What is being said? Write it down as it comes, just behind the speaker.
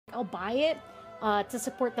I'll buy it to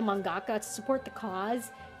support the mangaka, to support the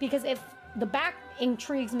cause. Because if the back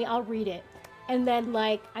intrigues me, I'll read it. And then,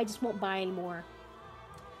 like, I just won't buy anymore.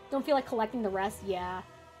 Don't feel like collecting the rest? Yeah.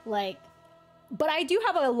 Like, but I do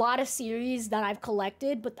have a lot of series that I've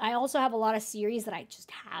collected, but I also have a lot of series that I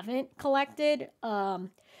just haven't collected.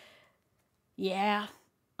 Yeah.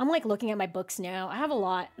 I'm like looking at my books now. I have a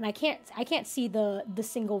lot, and I can't see the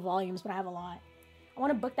single volumes, but I have a lot. I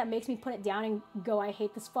want a book that makes me put it down and go, I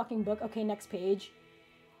hate this fucking book. Okay, next page.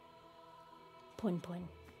 Pun pun.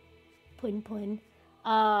 Pun pun.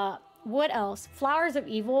 What else? Flowers of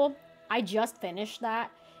Evil. I just finished that,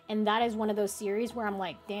 and that is one of those series where I'm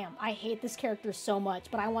like, damn, I hate this character so much,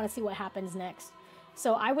 but I want to see what happens next.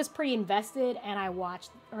 So I was pretty invested, and I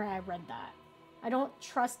read that. I don't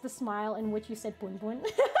trust the smile in which you said pun pun.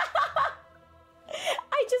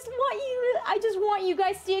 I just want you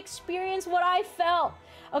guys to experience what I felt,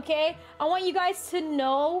 okay? I want you guys to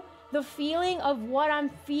know the feeling of what I'm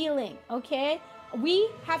feeling, okay? We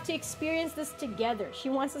have to experience this together. She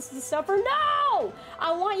wants us to suffer. No!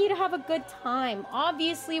 I want you to have a good time.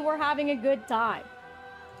 Obviously, we're having a good time.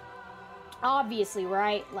 Obviously,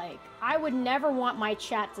 right? Like, I would never want my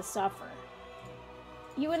chat to suffer.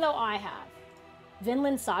 Even though I have.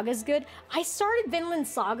 Vinland Saga's good. I started Vinland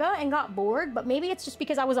Saga and got bored, but maybe it's just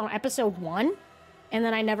because I was on episode 1 and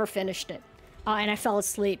then I never finished it. And I fell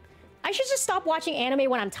asleep. I should just stop watching anime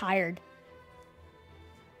when I'm tired.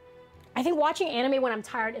 I think watching anime when I'm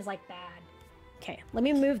tired is like bad. Okay, let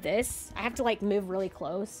me move this. I have to like move really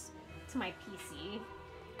close to my PC.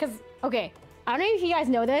 Cause, okay, I don't know if you guys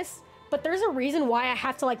know this, but there's a reason why I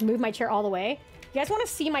have to like move my chair all the way. You guys wanna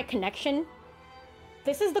see my connection?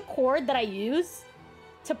 This is the cord that I use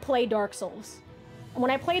to play Dark Souls. And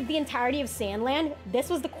when I played the entirety of Sandland, this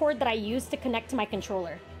was the cord that I used to connect to my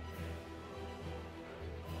controller.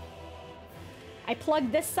 I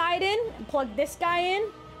plug this side in, and plug this guy in,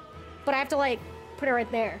 but I have to like put it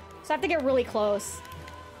right there. So I have to get really close.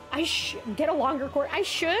 I should get a longer cord. I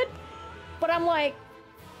should, but I'm like,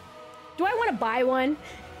 do I want to buy one?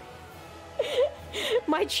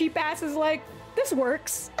 My cheap ass is like, this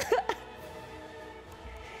works.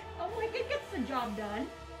 I'm like, it gets the job done.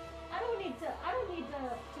 I don't need to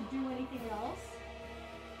do anything else.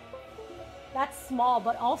 That's small,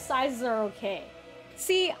 but all sizes are okay.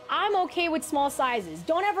 See, I'm okay with small sizes.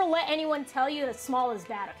 Don't ever let anyone tell you that small is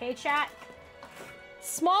bad, okay, chat?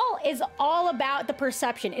 Small is all about the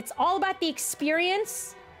perception. It's all about the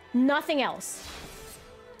experience, nothing else.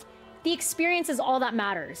 The experience is all that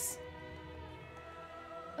matters.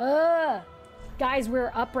 Guys,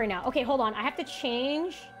 we're up right now. Okay, hold on. I have to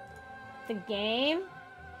change the game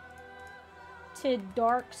to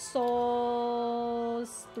Dark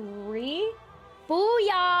Souls 3.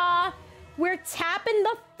 Booyah! We're tapping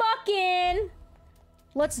the fucking.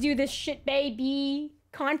 Let's do this shit, baby.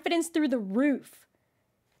 Confidence through the roof.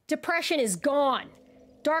 Depression is gone.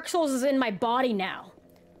 Dark Souls is in my body now.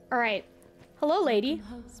 All right. Hello, lady.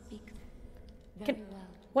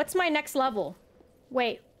 What's my next level?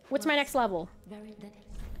 Wait, what's my next level?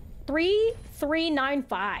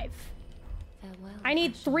 3395. I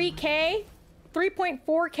need 3K,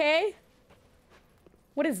 3.4K.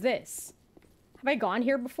 What is this? Have I gone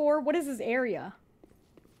here before? What is this area?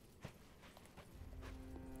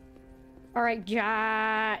 All right,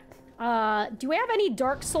 chat. Do we have any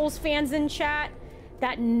Dark Souls fans in chat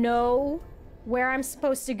that know where I'm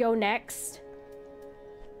supposed to go next?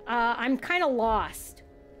 I'm kind of lost.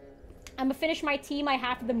 I'm gonna finish my tea, my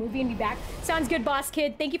half of the movie, and be back. Sounds good, boss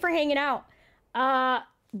kid. Thank you for hanging out.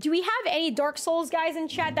 Do we have any Dark Souls guys in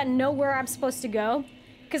chat that know where I'm supposed to go?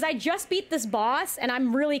 Because I just beat this boss, and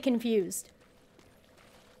I'm really confused.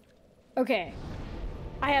 Okay.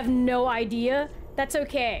 I have no idea. That's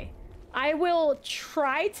okay. I will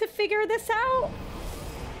try to figure this out.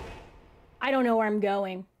 I don't know where I'm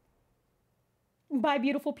going. Bye,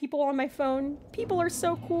 beautiful people on my phone. People are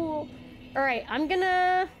so cool. All right, I'm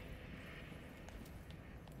gonna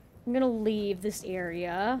leave this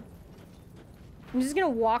area. I'm just gonna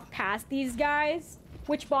walk past these guys.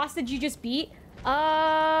 Which boss did you just beat?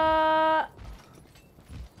 The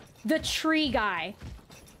tree guy.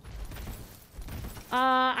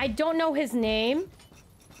 I don't know his name.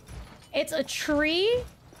 It's a tree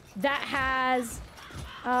that has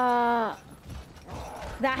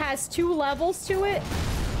 2 levels to it.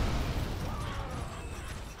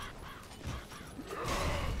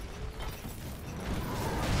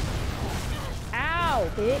 Ow,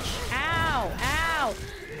 bitch. Ow, ow,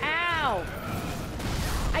 ow.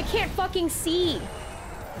 I can't fucking see.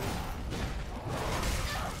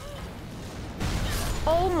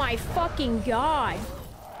 Oh my fucking god.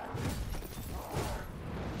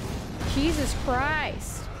 Jesus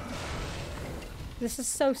Christ. This is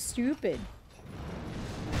so stupid.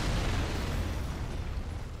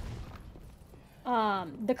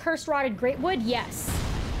 The cursed rotted greatwood? Yes.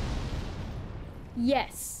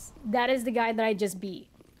 Yes. That is the guy that I just beat.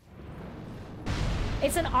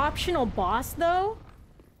 It's an optional boss, though.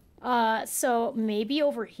 So maybe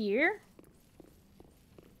over here?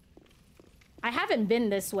 I haven't been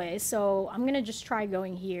this way, so I'm gonna just try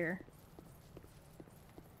going here.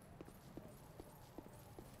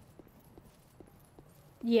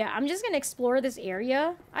 Yeah, I'm just gonna explore this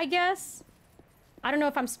area, I guess. I don't know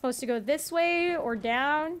if I'm supposed to go this way or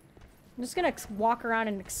down. I'm just gonna walk around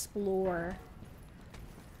and explore.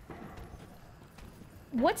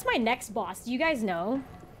 What's my next boss? Do you guys know?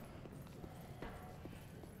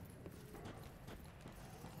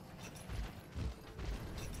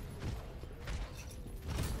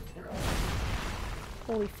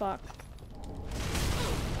 Holy fuck.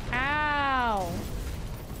 Ow!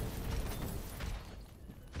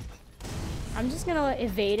 I'm just gonna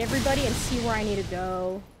evade everybody and see where I need to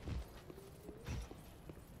go.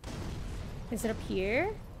 Is it up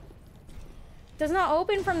here? Does not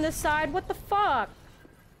open from this side. What the fuck?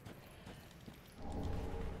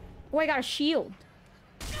 Oh, I got a shield.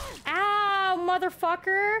 Ow,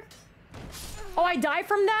 motherfucker. Oh, I died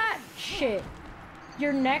from that? Shit.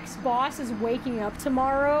 Your next boss is waking up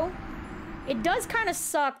tomorrow. It does kind of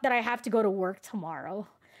suck that I have to go to work tomorrow.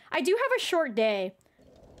 I do have a short day.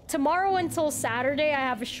 Tomorrow until Saturday, I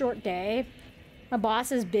have a short day. My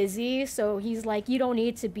boss is busy, so he's like, you don't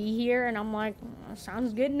need to be here. And I'm like,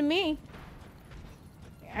 sounds good to me.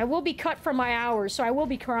 I will be cut from my hours, so I will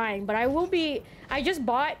be crying. But I just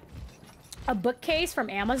bought a bookcase from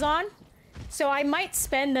Amazon. So I might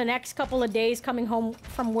spend the next couple of days coming home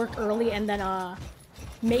from work early and then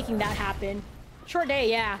making that happen. Short day,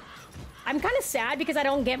 yeah. I'm kind of sad because I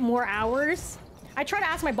don't get more hours. I try to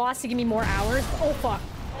ask my boss to give me more hours. Oh, fuck.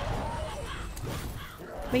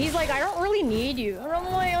 But he's like, I don't really need you. And I'm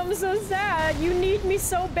like, I'm so sad. You need me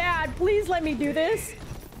so bad. Please let me do this.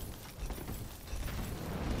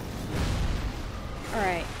 All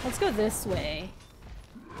right, let's go this way.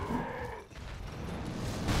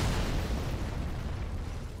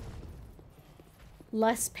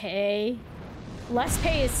 Less pay. Less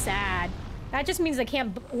pay is sad. That just means I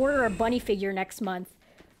can't order a bunny figure next month.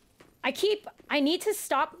 I need to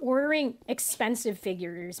stop ordering expensive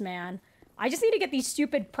figures, man. I just need to get these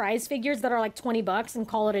stupid prize figures that are like 20 bucks and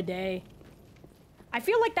call it a day. I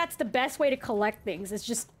feel like that's the best way to collect things. It's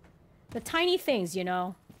just the tiny things, you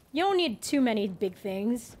know? You don't need too many big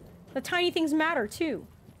things. The tiny things matter too.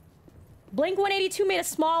 Blink-182 made a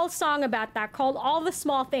small song about that called All the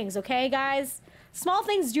Small Things, okay, guys? Small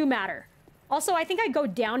things do matter. Also, I think I go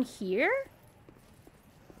down here.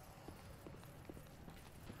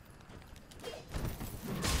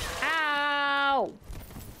 Ow!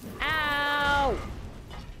 Ow!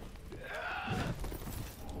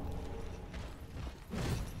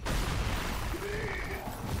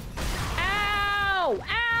 Ow!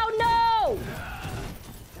 Ow, no!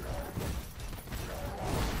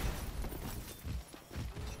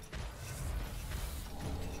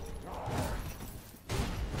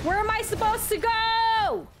 Where am I supposed to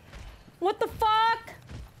go? What the fuck?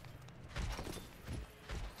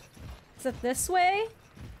 Is it this way?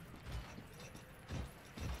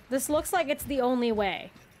 This looks like it's the only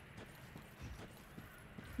way.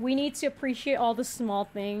 We need to appreciate all the small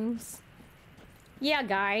things. Yeah,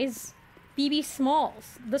 guys.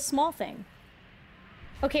 BBsmols. The small thing.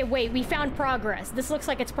 Okay, wait. We found progress. This looks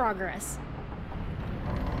like it's progress.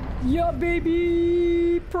 Yeah,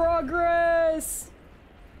 baby! Progress!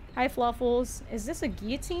 Hi, Fluffles. Is this a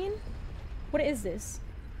guillotine? What is this?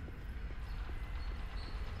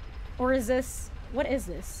 Or is this... What is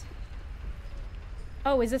this?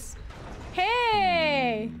 Oh, is this...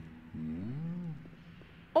 Hey!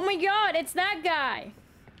 Oh my god, it's that guy!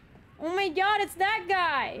 Oh my god, it's that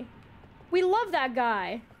guy! We love that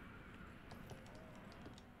guy!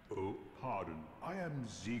 Oh, pardon. I am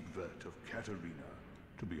Siegwart of Katarina.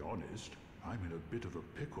 To be honest, I'm in a bit of a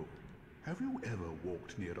pickle. Have you ever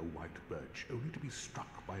walked near a white birch only to be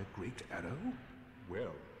struck by a great arrow?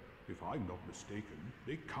 Well, if I'm not mistaken,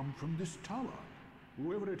 they come from this tower.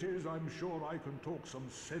 Whoever it is, I'm sure I can talk some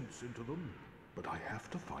sense into them. But I have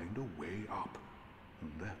to find a way up.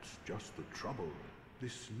 And that's just the trouble.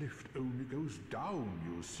 This lift only goes down,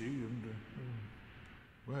 you see, and...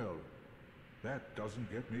 well, that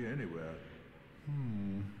doesn't get me anywhere.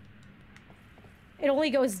 It only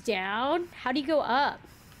goes down? How do you go up?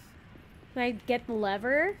 Can I get the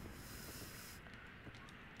lever?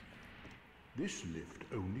 This lift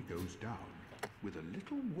only goes down. With a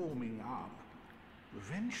little warming up,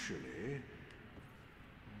 eventually,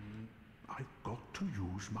 I've got to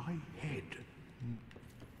use my head.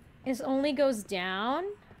 It only goes down?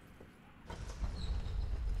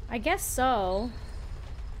 I guess so.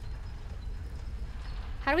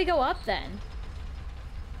 How do we go up then?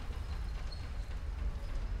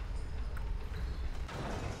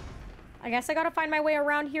 I guess I gotta find my way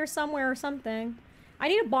around here somewhere or something. I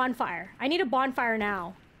need a bonfire. I need a bonfire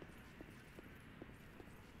now.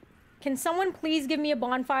 Can someone please give me a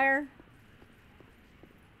bonfire?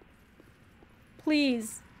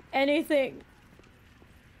 Please. Anything.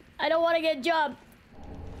 I don't want to get jumped.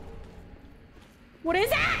 What is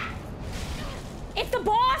that? It's the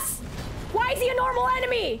boss? Why is he a normal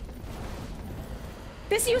enemy?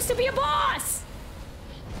 This used to be a boss.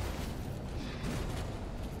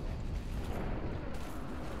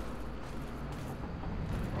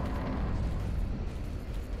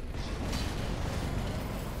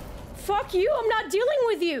 Fuck you, I'm not dealing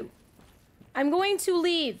with you. I'm going to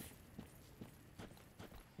leave.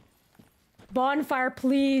 Bonfire,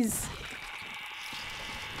 please.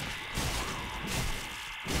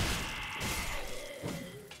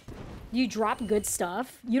 You drop good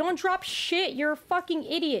stuff? You don't drop shit. You're a fucking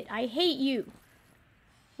idiot. I hate you.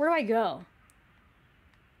 Where do I go?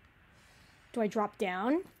 Do I drop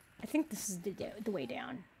down? I think this is the way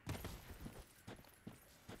down.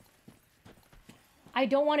 I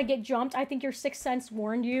don't want to get jumped. I think your sixth sense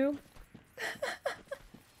warned you.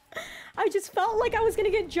 I just felt like I was gonna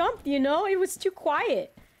get jumped, you know? It was too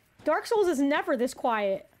quiet. Dark Souls is never this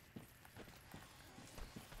quiet.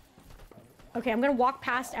 Okay, I'm gonna walk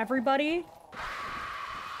past everybody.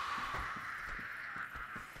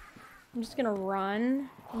 I'm just gonna run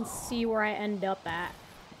and see where I end up at.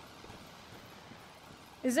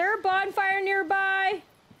 Is there a bonfire nearby?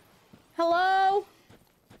 Hello?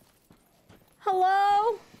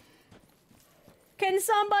 Hello? Can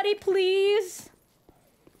somebody please?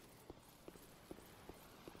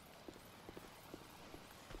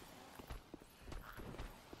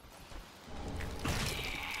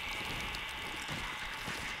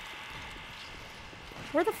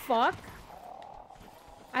 Where the fuck?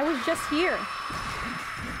 I was just here.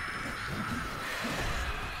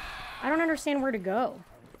 I don't understand where to go.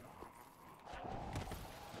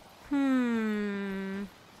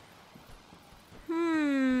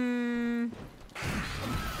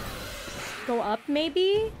 Go up,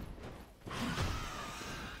 maybe?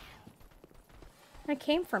 I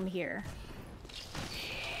came from here.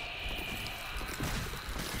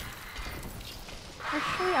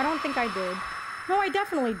 Actually, I don't think I did. No, I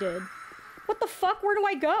definitely did. What the fuck? Where do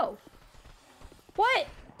I go? What?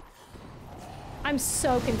 I'm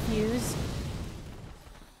so confused.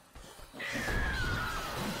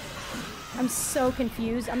 I'm so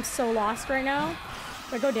confused. I'm so lost right now.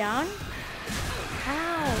 Do I go down?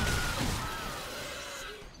 Ow.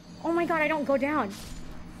 Oh my god, I don't go down.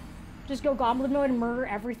 Just go goblin mode and murder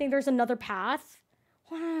everything. There's another path?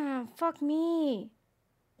 Wow, fuck me.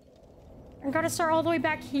 I gotta start all the way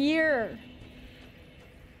back here.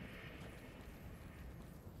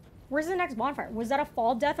 Where's the next bonfire? Was that a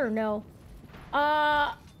fall death or no?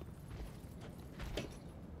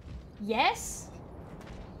 Yes?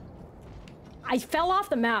 I fell off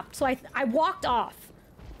the map, so I walked off.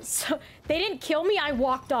 So they didn't kill me, I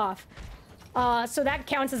walked off. So that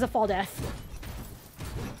counts as a fall death.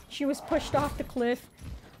 She was pushed off the cliff.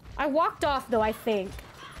 I walked off though, I think.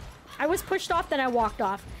 I was pushed off, then I walked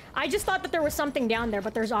off. I just thought that there was something down there,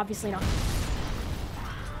 but there's obviously not.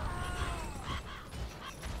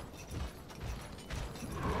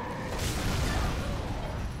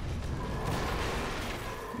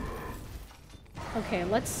 Okay,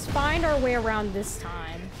 let's find our way around this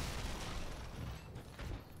time.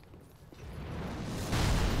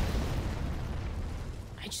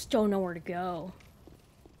 I just don't know where to go.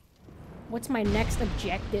 What's my next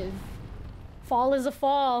objective? Fall is a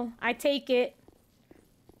fall. I take it.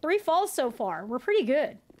 3 falls so far. We're pretty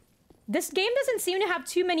good. This game doesn't seem to have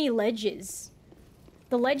too many ledges.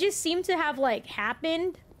 The ledges seem to have, like,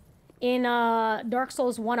 happened in Dark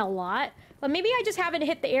Souls 1 a lot. But maybe I just haven't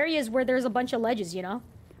hit the areas where there's a bunch of ledges, you know?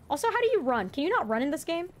 Also, how do you run? Can you not run in this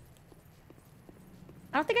game?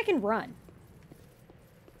 I don't think I can run.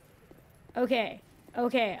 Okay.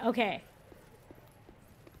 Okay, okay.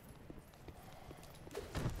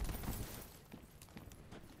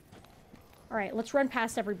 Alright, let's run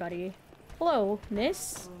past everybody. Hello,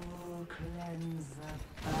 miss?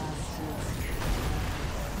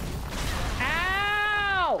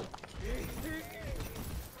 Ow!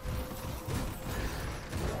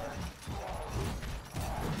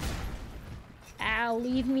 Ow,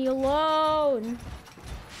 leave me alone!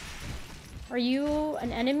 Are you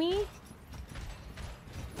an enemy?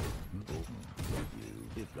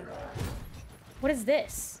 What is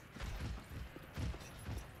this?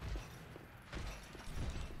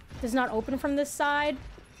 Does not open from this side.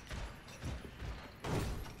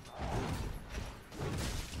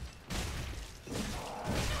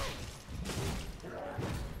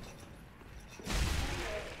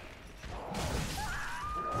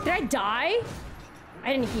 Did I die?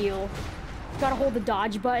 I didn't heal. Gotta hold the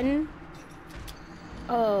dodge button.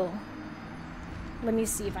 Oh. Let me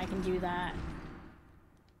see if I can do that.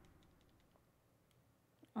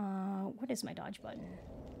 What is my dodge button?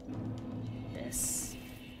 This.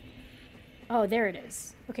 Oh, there it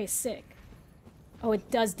is. Okay, sick. Oh,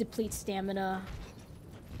 it does deplete stamina.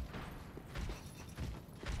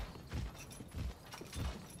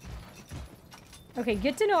 Okay,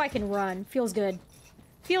 good to know I can run. Feels good.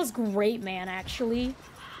 Feels great, man, actually.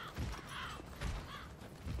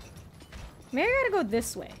 Maybe I gotta go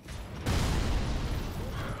this way.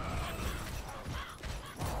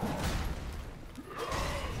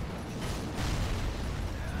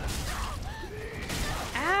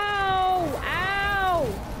 Ow! Ow!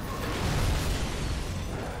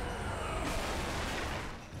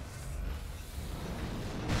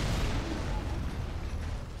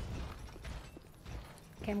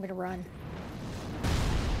 Okay, I'm gonna run.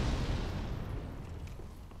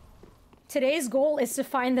 Today's goal is to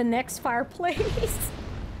find the next fireplace.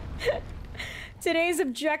 Today's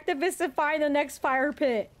objective is to find the next fire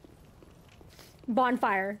pit.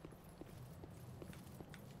 Bonfire.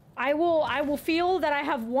 I will feel that I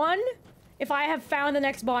have won if I have found the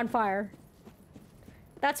next bonfire.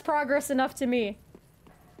 That's progress enough to me.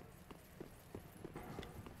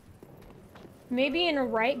 Maybe in a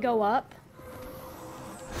right, go up.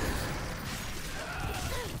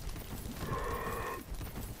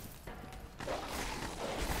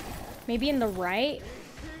 Maybe in the right.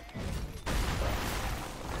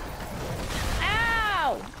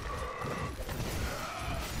 Ow!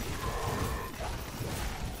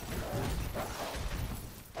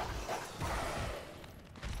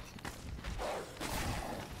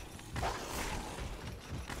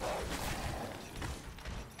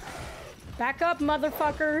 Back up,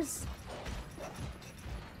 motherfuckers.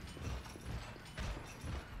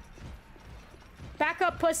 Back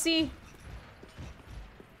up, pussy.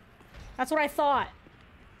 That's what I thought.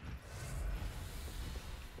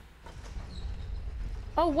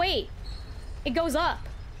 Oh, wait. It goes up.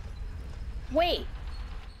 Wait.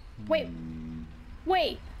 Wait.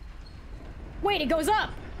 Wait. Wait, it goes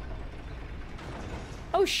up.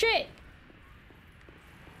 Oh, shit.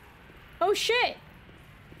 Oh, shit.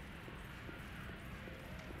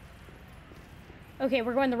 Okay,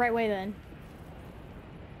 we're going the right way then.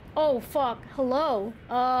 Oh, fuck. Hello.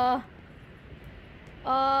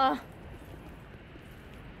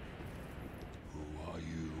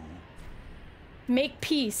 Make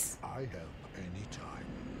peace. I help anytime.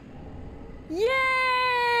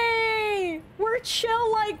 Yay! We're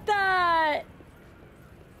chill like that.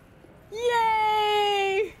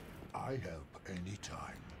 Yay! I help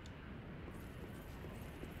anytime.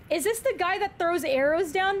 Is this the guy that throws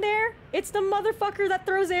arrows down there? It's the motherfucker that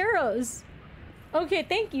throws arrows. Okay,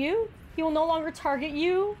 thank you. He will no longer target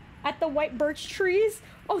you at the white birch trees.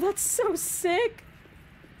 Oh, that's so sick.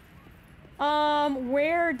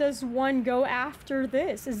 Where does one go after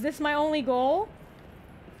this? Is this my only goal?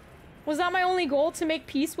 Was that my only goal, to make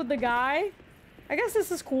peace with the guy? I guess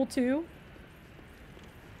this is cool too.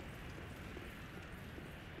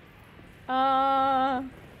 I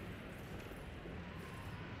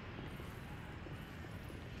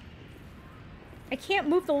can't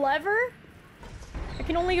move the lever? I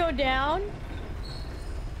can only go down?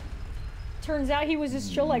 Turns out he was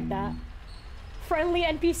just chill like that. Friendly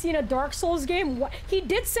NPC in a Dark Souls game? What? He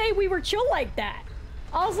did say we were chill like that.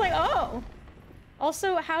 I was like, oh.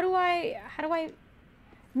 Also, how do I...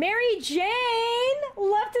 Mary Jane!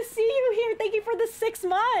 Love to see you here. Thank you for the 6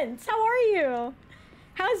 months. How are you?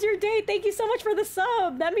 How's your day? Thank you so much for the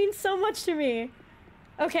sub. That means so much to me.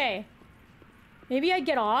 Okay. Maybe I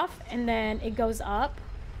get off and then it goes up.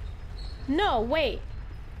 No, wait.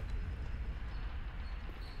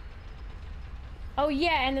 Oh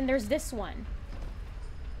yeah, and then there's this one.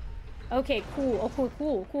 Okay, cool. Oh,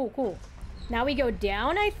 cool. Now we go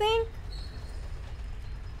down, I think?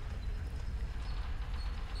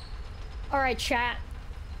 Alright, chat.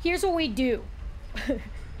 Here's what we do.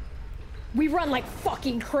 We run like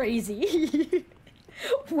fucking crazy.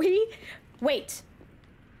 Wait.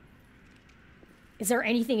 Is there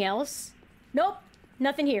anything else? Nope.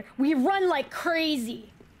 Nothing here. We run like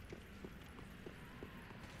crazy.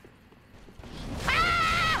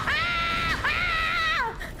 Ah! Ah!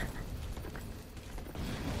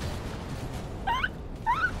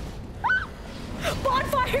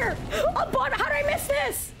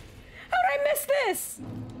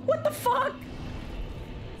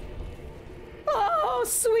 Oh,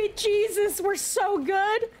 sweet Jesus, we're so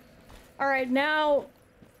good. All right, now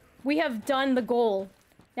we have done the goal.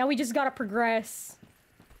 Now we just gotta progress.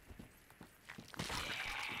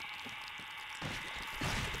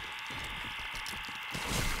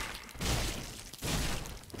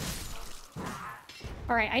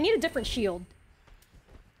 All right, I need a different shield.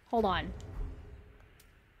 Hold on.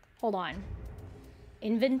 Hold on.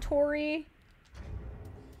 Inventory.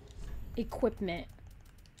 Equipment.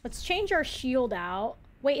 Let's change our shield out.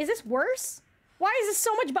 Wait, is this worse? Why is this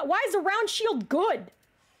so much why is the round shield good?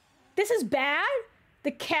 This is bad? The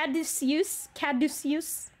Caduceus.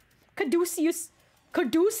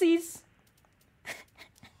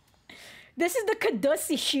 This is the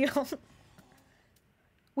Caduceus shield.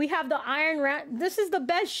 We have the iron round. This is the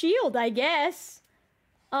best shield, I guess.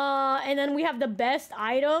 And then we have the best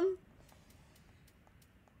item.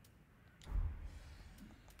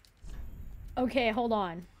 Okay, hold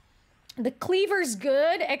on. The cleaver's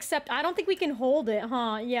good, except I don't think we can hold it,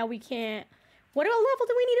 huh? Yeah, we can't. What level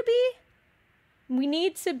do we need to be? We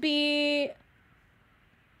need to be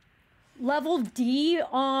level D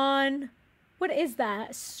on... What is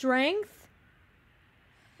that? Strength?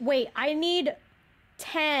 Wait, I need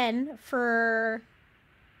 10 for...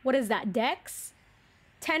 What is that? Dex?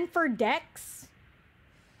 10 for Dex?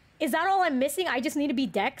 Is that all I'm missing? I just need to be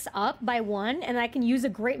Dex up by 1, and I can use a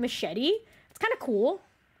great machete? It's kind of cool.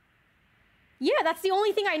 Yeah, that's the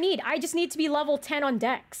only thing I need. I just need to be level 10 on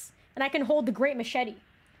Dex, and I can hold the great machete.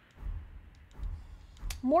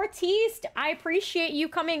 Mortiste, I appreciate you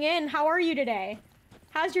coming in. How are you today?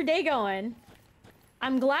 How's your day going?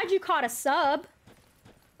 I'm glad you caught a sub.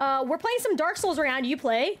 We're playing some Dark Souls right now. Do you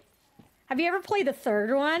play? Have you ever played the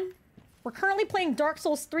third one? We're currently playing Dark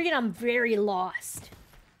Souls 3, and I'm very lost.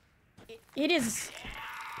 It is...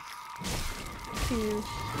 2,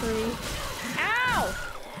 3... Ow!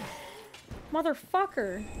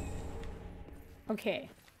 Motherfucker. Okay.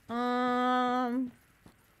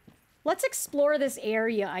 Let's explore this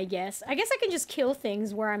area, I guess. I guess I can just kill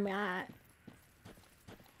things where I'm at.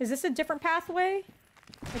 Is this a different pathway?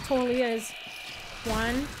 It totally is.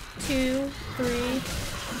 1, 2, 3,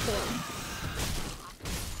 4.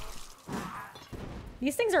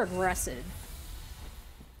 These things are aggressive.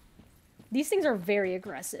 These things are very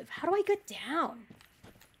aggressive. How do I get down?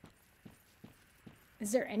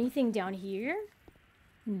 Is there anything down here?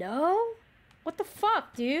 No? What the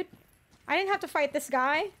fuck, dude? I didn't have to fight this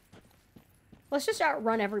guy. Let's just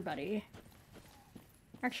outrun everybody.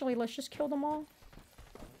 Actually, let's just kill them all.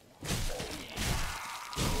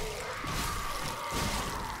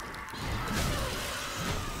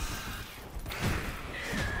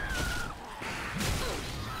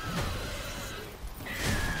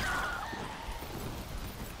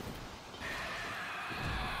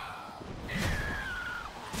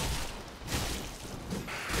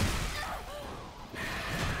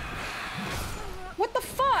 What the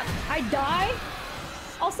fuck? I die?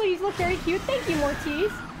 Also, you look very cute. Thank you,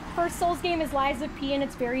 Mortiz. First Souls game is Lies of P and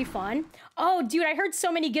it's very fun. Oh, dude, I heard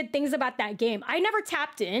so many good things about that game. I never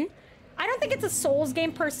tapped in. I don't think it's a Souls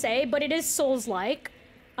game per se, but it is Souls-like.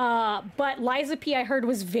 But Lies of P I heard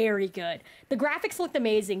was very good. The graphics looked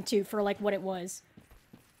amazing, too, for, like, what it was.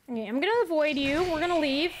 Okay, I'm gonna avoid you. We're gonna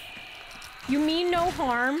leave. You mean no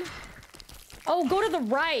harm. Oh, go to the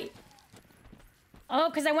right. Oh,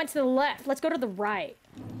 because I went to the left. Let's go to the right.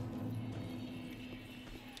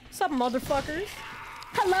 What's up, motherfuckers?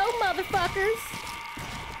 Hello, motherfuckers.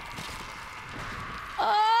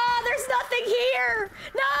 Oh, there's nothing here.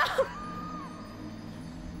 No.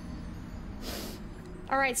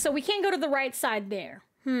 All right, so we can't go to the right side there.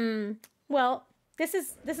 Well, this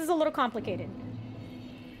is a little complicated.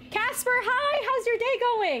 Casper, hi. How's your day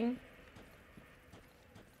going?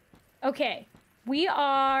 Okay, we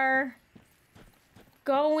are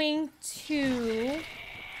going to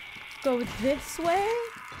go this way.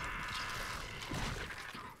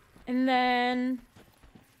 And then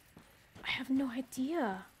I have no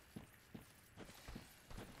idea.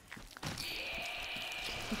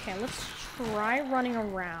 Okay, let's try running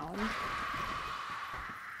around.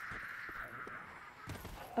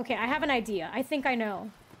 Okay, I have an idea. I think I know.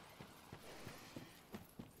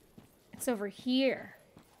 It's over here.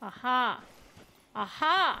 Aha.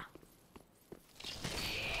 Aha!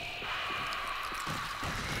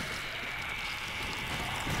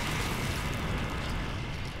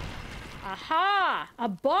 Aha! A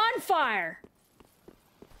bonfire!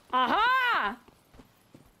 Aha!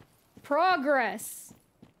 Progress.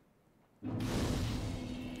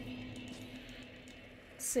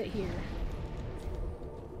 Sit here.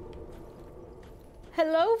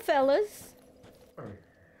 Hello, fellas.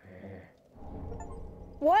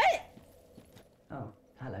 What? Oh.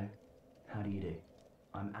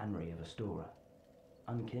 restorer.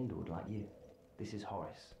 Unkindled like you. This is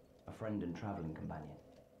Horace, a friend and traveling companion.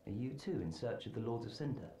 Are you too in search of the Lords of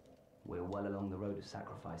Cinder? We're well along the road of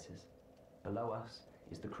sacrifices. Below us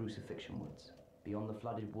is the Crucifixion Woods. Beyond the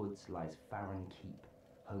flooded woods lies Farron Keep,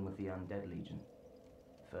 home of the Undead Legion.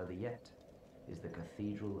 Further yet is the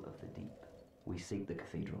Cathedral of the Deep. We seek the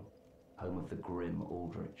Cathedral, home of the grim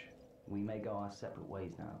Aldrich. We may go our separate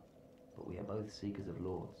ways now, but we are both seekers of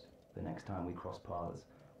lords. The next time we cross paths,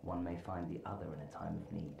 one may find the other in a time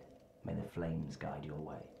of need. May the flames guide your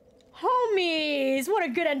way. Homies! What a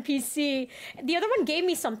good NPC. The other one gave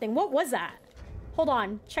me something. What was that? Hold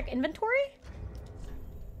on. Check inventory?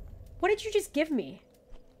 What did you just give me?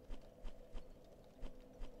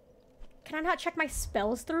 Can I not check my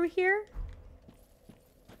spells through here?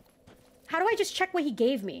 How do I just check what he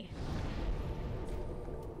gave me?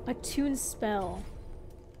 Attune spell.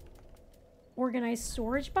 Organized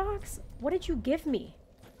storage box? What did you give me?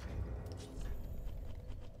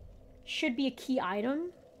 Should be a key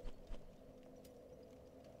item.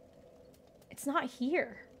 It's not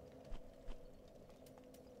here.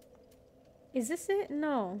 Is this it?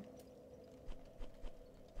 No.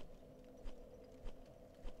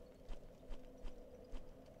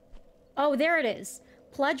 Oh, there it is.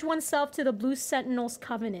 Pledge oneself to the Blue Sentinel's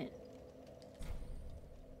Covenant.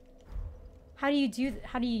 How do you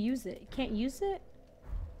use it? You can't use it?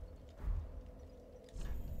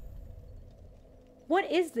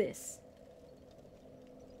 What is this?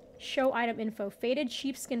 Show item info. Faded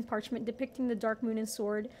sheepskin parchment depicting the Dark Moon and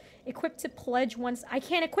sword. Equipped to pledge one's... I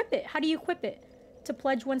can't equip it. How do you equip it? To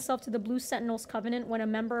pledge oneself to the Blue Sentinel's Covenant when a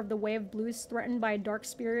member of the Way of Blue is threatened by a dark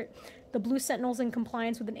spirit. The Blue Sentinels, in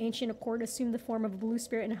compliance with an ancient accord, assume the form of a blue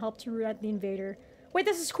spirit and help to root out the invader. Wait,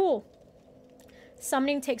 this is cool.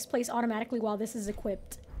 Summoning takes place automatically while this is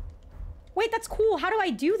equipped. Wait, that's cool. How do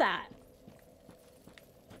I do that?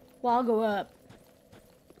 Well, I'll go up.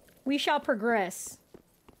 We shall progress.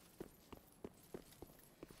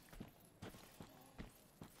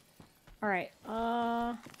 Alright,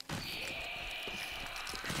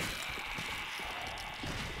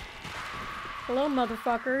 hello,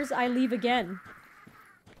 motherfuckers. I leave again.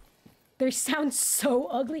 They sound so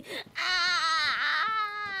ugly. Ah!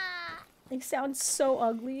 They sound so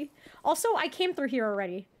ugly. Also, I came through here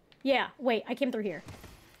already. Yeah, wait, I came through here.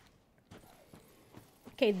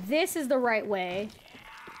 Okay, this is the right way.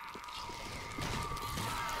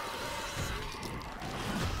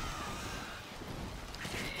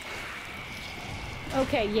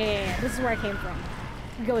 Okay, yeah, this is where I came from.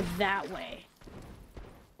 Go that way.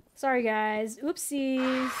 Sorry, guys.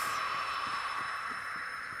 Oopsies.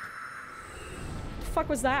 What the fuck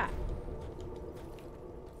was that?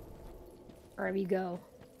 Wherever you go.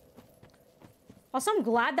 Also, I'm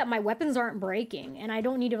glad that my weapons aren't breaking, and I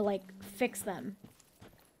don't need to, like, fix them.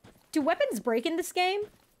 Do weapons break in this game?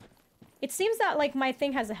 It seems that, like, my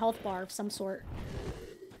thing has a health bar of some sort.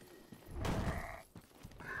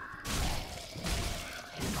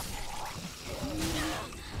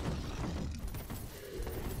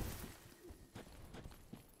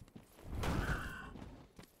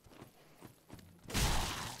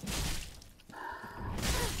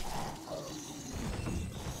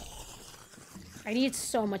 I need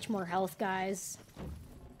so much more health, guys.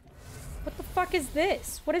 What the fuck is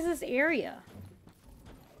this? What is this area?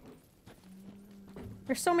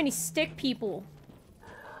 There's so many stick people.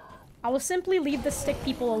 I will simply leave the stick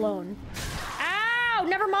people alone. Ow!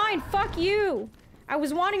 Never mind! Fuck you! I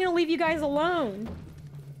was wanting to leave you guys alone.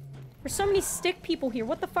 There's so many stick people here.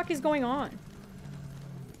 What the fuck is going on?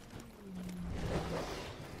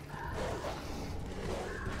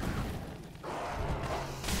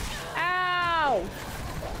 Ow!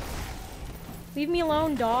 Leave me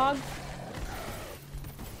alone, dog.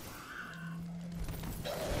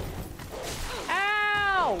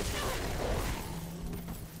 Ow!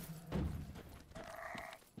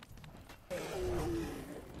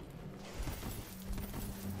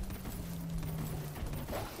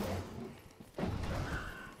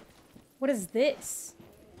 What is this?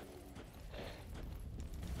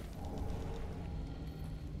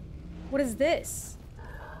 What is this?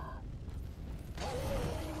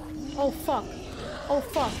 Oh fuck. Oh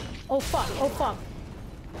fuck. Oh fuck. Oh fuck.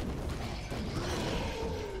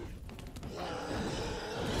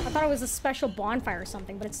 I thought it was a special bonfire or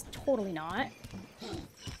something, but it's totally not.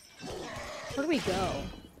 Where do we go?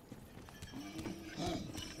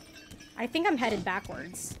 I think I'm headed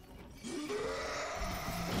backwards.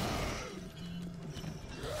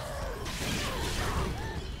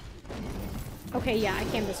 Okay, yeah, I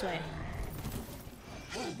came this way.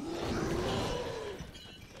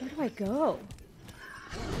 Where do I go?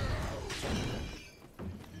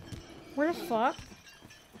 Where the fuck?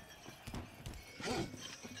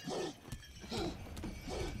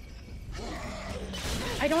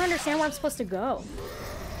 I don't understand where I'm supposed to go.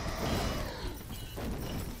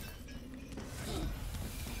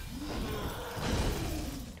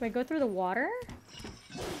 Do I go through the water?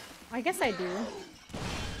 I guess I do.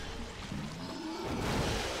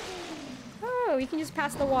 Oh, you can just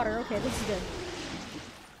pass the water. Okay, this is good.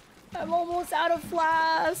 I'm almost out of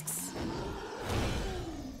flasks.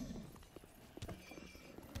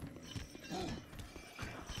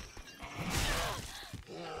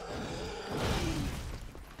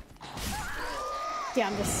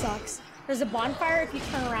 Damn, this sucks. There's a bonfire if you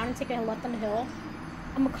turn around and take a left on the hill.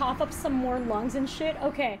 I'm gonna cough up some more lungs and shit.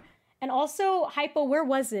 Okay. And also, Hypo, where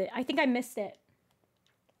was it? I think I missed it.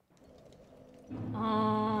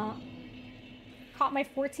 Caught my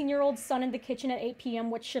 14-year-old son in the kitchen at 8 p.m.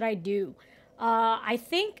 What should I do? I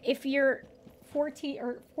think if your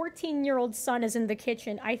 14-year-old son is in the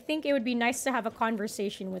kitchen, I think it would be nice to have a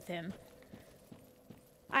conversation with him.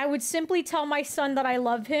 I would simply tell my son that I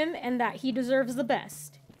love him and that he deserves the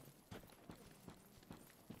best.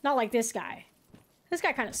 Not like this guy. This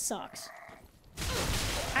guy kind of sucks.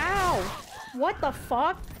 Ow! What the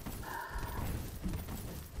fuck?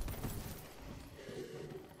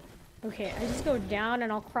 Okay, I just go down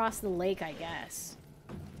and I'll cross the lake, I guess.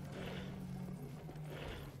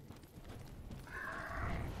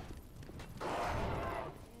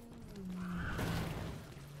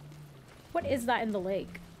 What is that in the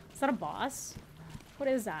lake? Is that a boss? What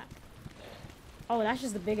is that? Oh, that's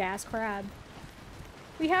just a big ass crab.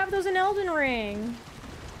 We have those in Elden Ring.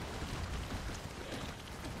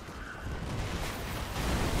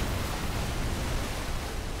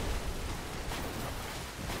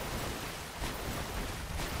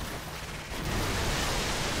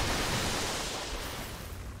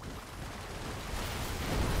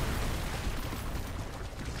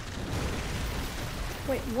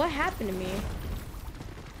 Wait, what happened to me?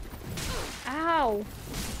 Ow.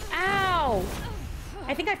 Ow!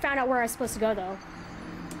 I think I found out where I was supposed to go, though.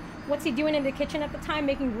 What's he doing in the kitchen at the time?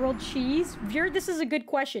 Making grilled cheese? Veer, this is a good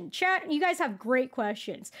question. Chat, you guys have great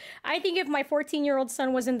questions. I think if my 14-year-old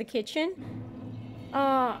son was in the kitchen,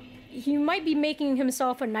 he might be making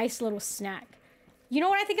himself a nice little snack. You know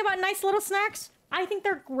what I think about nice little snacks? I think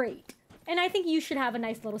they're great. And I think you should have a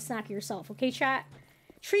nice little snack yourself, okay, chat?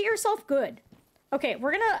 Treat yourself good. Okay,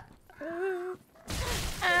 we're gonna...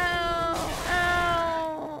 Ow!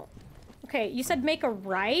 Ow! Okay, you said make a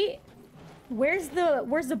right? Where's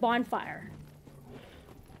the bonfire?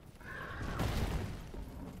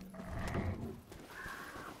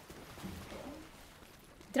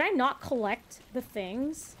 Did I not collect the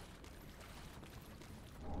things?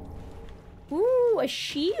 Ooh, a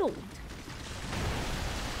shield.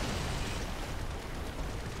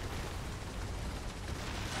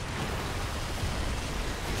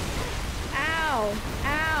 Ow,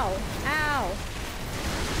 ow, ow.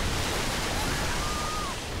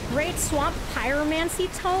 Great Swamp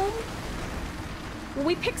Pyromancy Tome? Well,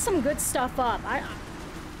 we picked some good stuff up.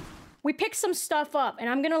 We picked some stuff up, and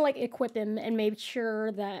I'm gonna, like, equip him and make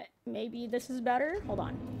sure that maybe this is better. Hold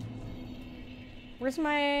on. Where's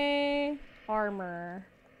my armor?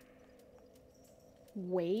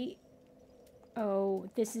 Wait. Oh,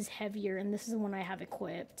 this is heavier, and this is the one I have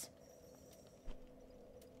equipped.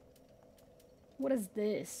 What is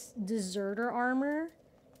this? Deserter armor?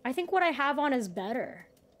 I think what I have on is better.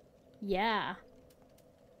 Yeah.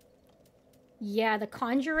 Yeah, the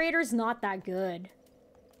Conjurator's not that good.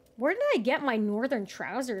 Where did I get my northern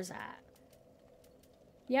trousers at?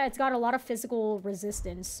 Yeah, it's got a lot of physical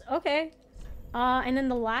resistance. Okay. And then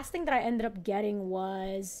the last thing that I ended up getting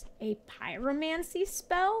was a pyromancy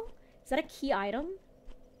spell. Is that a key item?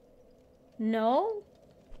 No?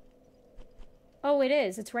 Oh, it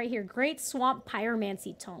is. It's right here. Great Swamp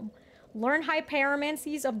Pyromancy Tome. Learn high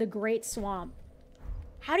pyromancies of the Great Swamp.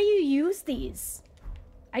 How do you use these?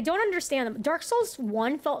 I don't understand them. Dark Souls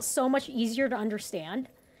 1 felt so much easier to understand.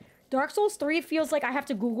 Dark Souls 3 feels like I have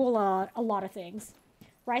to Google a lot of things.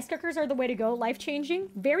 Rice cookers are the way to go. Life-changing?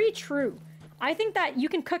 Very true. I think that you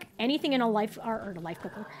can cook anything in a life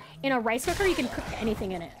cooker. In a rice cooker, you can cook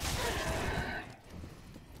anything in it.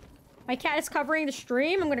 My cat is covering the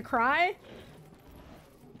stream. I'm gonna cry.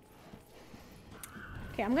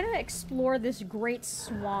 Okay, I'm gonna explore this great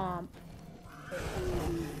swamp.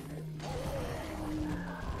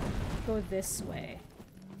 Go this way.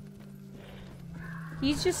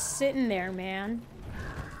 He's just sitting there, man.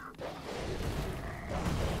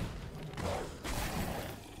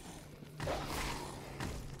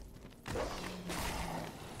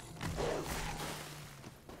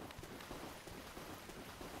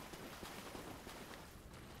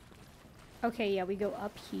 Okay, yeah, we go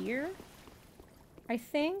up here. I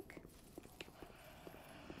think.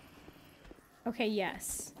 Okay,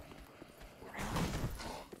 yes.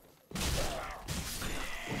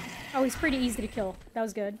 Oh, he's pretty easy to kill. That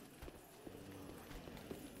was good.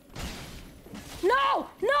 No!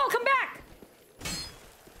 No, come back!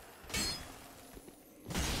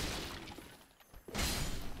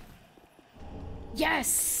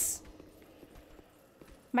 Yes!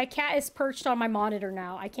 My cat is perched on my monitor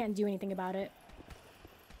now. I can't do anything about it.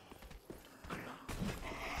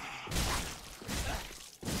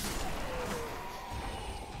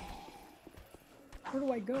 Where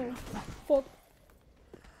do I go? Fuck.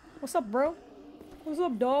 What's up, bro? What's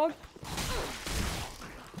up, dog?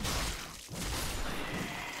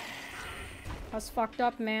 That's fucked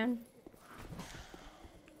up, man.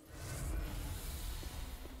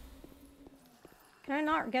 Can I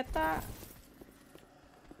not get that?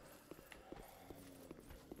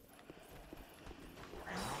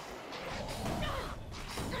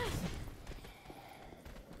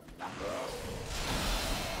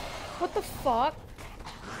 What the fuck?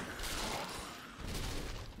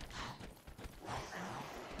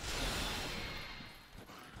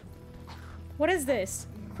 What is this?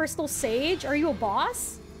 Crystal Sage? Are you a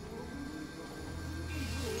boss?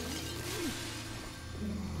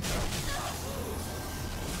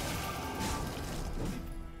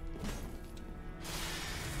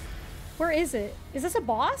 Where is it? Is this a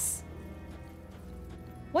boss?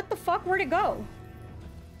 What the fuck? Where'd it go?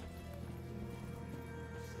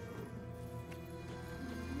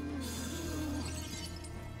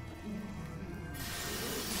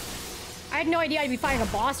 I had no idea I'd be fighting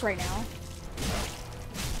a boss right now.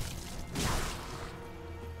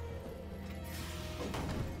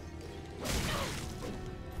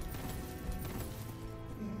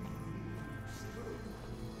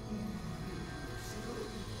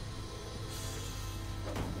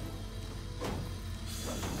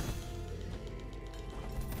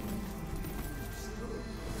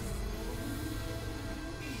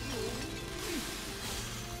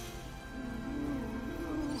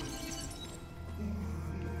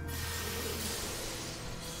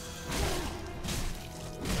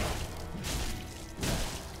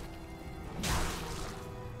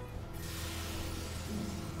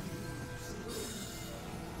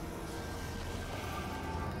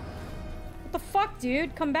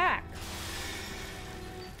 Dude, come back.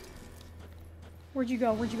 Where'd you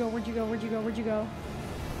go? Where'd you go? Where'd you go? Where'd you go? Where'd you go?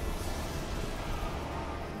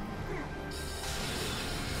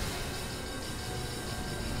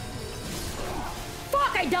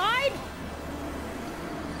 Fuck, I died?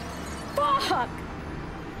 Fuck!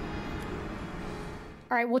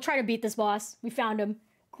 Alright, we'll try to beat this boss. We found him.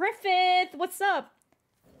 Griffith, what's up?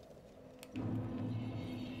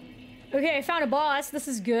 Okay, I found a boss. This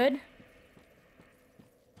is good.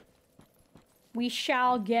 We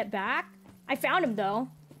shall get back. I found him, though.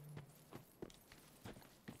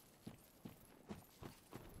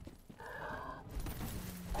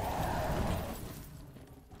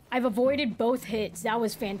 I've avoided both hits. That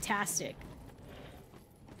was fantastic.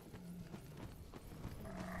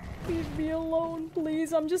 Leave me alone,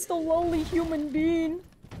 please. I'm just a lonely human being.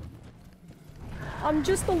 I'm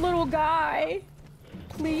just a little guy.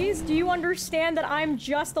 Please, do you understand that I'm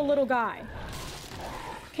just a little guy?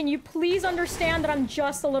 Can you please understand that I'm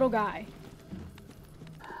just a little guy?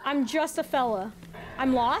 I'm just a fella.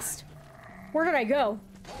 I'm lost? Where did I go?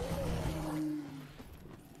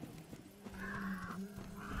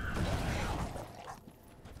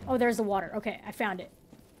 Oh, there's the water. Okay, I found it.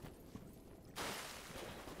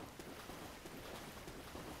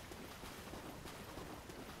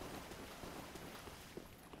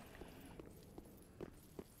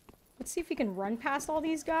 Let's see if we can run past all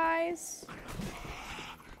these guys.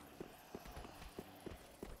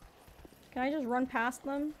 Can I just run past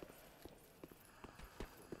them?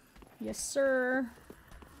 Yes, sir.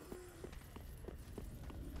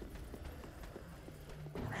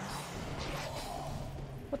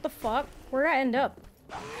 What the fuck? Where did I end up?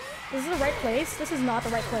 Is this the right place? This is not the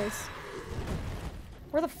right place.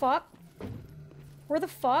 Where the fuck? Where the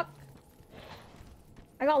fuck?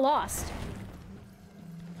 I got lost.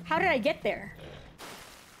 How did I get there?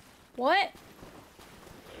 What?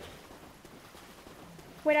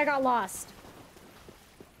 Wait, I got lost.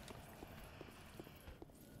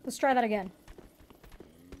 Let's try that again.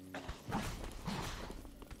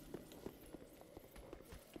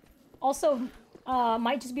 Also,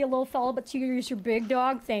 might just be a little fella, but you use your big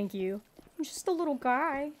dog. Thank you. I'm just a little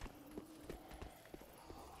guy.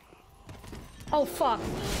 Oh fuck.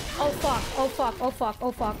 Oh fuck. Oh fuck. Oh fuck.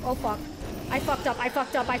 Oh fuck. Oh fuck. I fucked up. I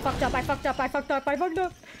fucked up. I fucked up. I fucked up. I fucked up. I fucked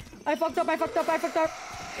up. I fucked up. I fucked up. I fucked up.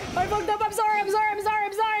 I fucked up. I'm sorry. I'm sorry. I'm sorry.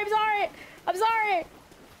 I'm sorry. I'm sorry. I'm sorry.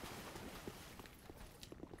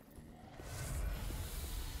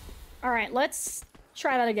 All right, let's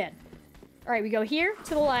try that again. All right, we go here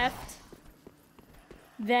to the left.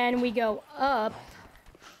 Then we go up.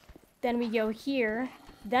 Then we go here.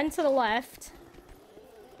 Then to the left.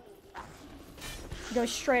 Go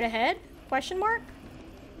straight ahead? Question mark?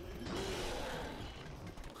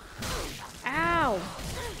 Ow.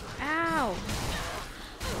 Ow.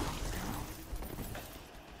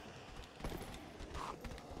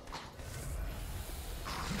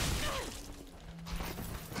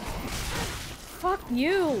 Fuck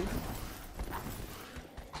you.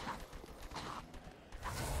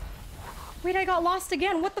 Wait, I got lost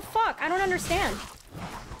again. What the fuck? I don't understand.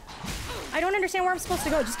 I don't understand where I'm supposed to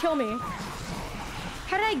go. Just kill me.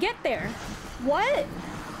 How did I get there? What?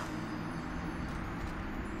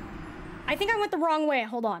 I think I went the wrong way.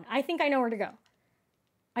 Hold on. I think I know where to go.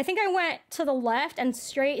 I think I went to the left and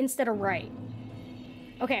straight instead of right.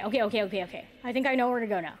 Okay. I think I know where to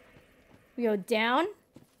go now. We go down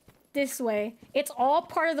this way. It's all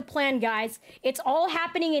part of the plan, guys. It's all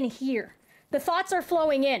happening in here. The thoughts are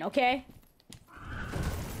flowing in, okay?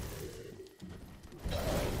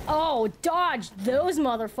 Oh, dodge those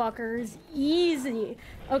motherfuckers. Easy.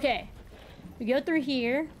 Okay. We go through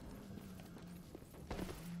here.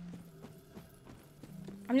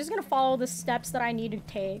 I'm just gonna follow the steps that I need to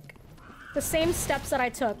take. The same steps that I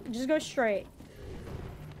took. Just go straight.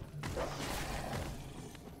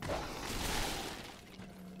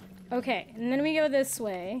 Okay, and then we go this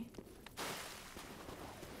way.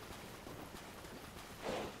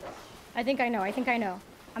 I think I know.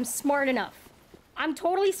 I'm smart enough. I'm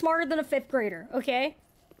totally smarter than a 5th grader, okay?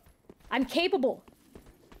 I'm capable.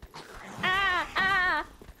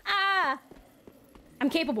 I'm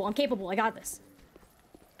capable. I got this.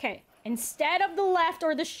 Okay, instead of the left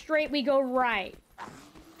or the straight, we go right.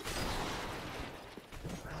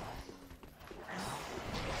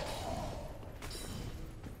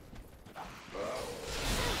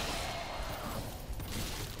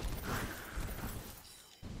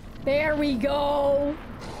 There we go.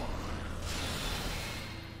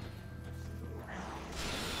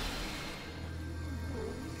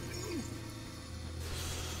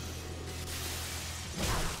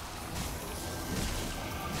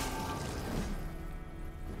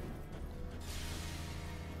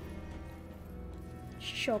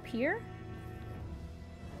 Show up here.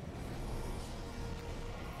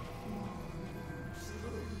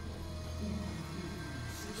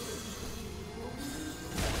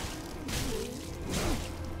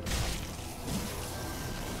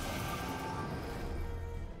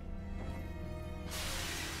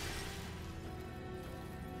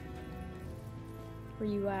 Where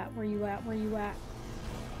you at? Where you at? Where you at?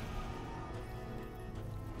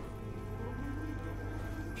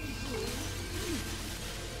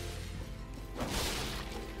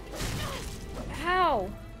 Ow!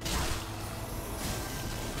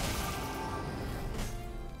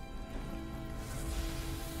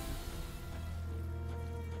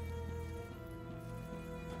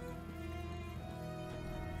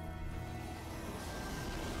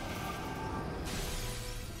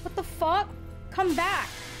 What the fuck? Come back!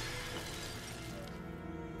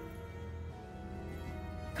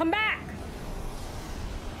 Come back!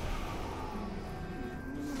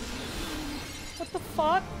 What the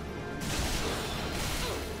fuck?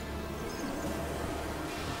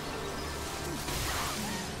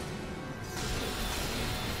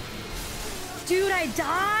 Dude, I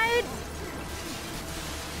died?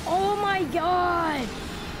 Oh my god!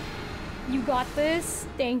 You got this?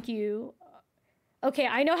 Thank you. Okay,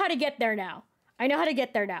 I know how to get there now.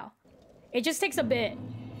 It just takes a bit.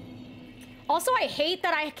 Also, I hate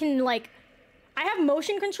that I can, like... I have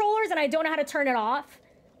motion controllers and I don't know how to turn it off.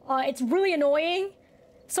 It's really annoying.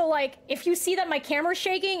 So, like, if you see that my camera's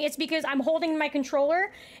shaking, it's because I'm holding my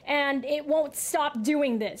controller and it won't stop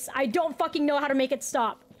doing this. I don't fucking know how to make it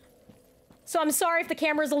stop. So I'm sorry if the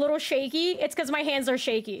camera's a little shaky. It's because my hands are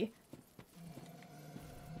shaky.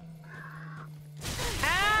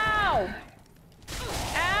 Ow!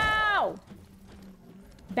 Ow!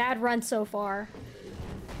 Bad run so far.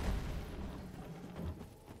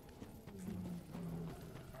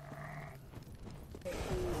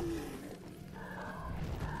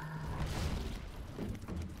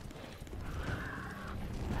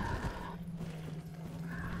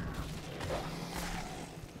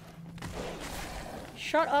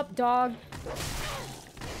 Shut up, dog.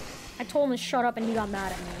 I told him to shut up and he got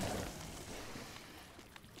mad at me.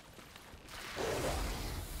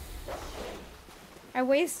 I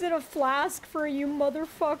wasted a flask for you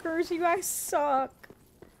motherfuckers. You guys suck.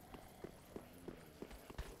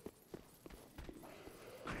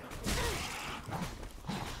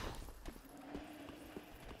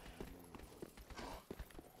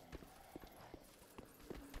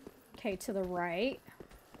 Okay, to the right.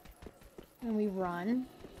 And we run.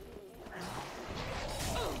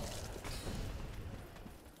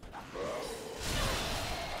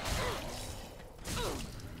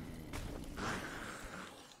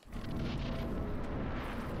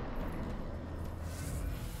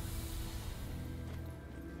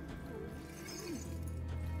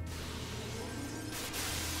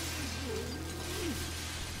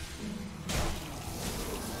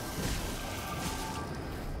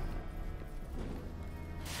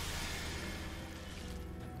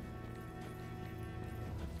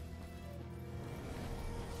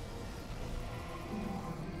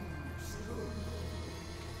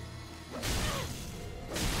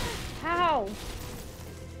 How?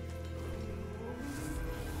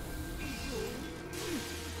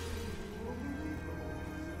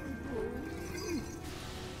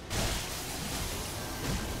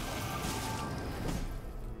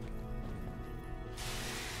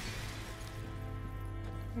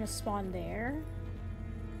 I'm gonna spawn there.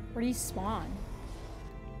 Where do you spawn?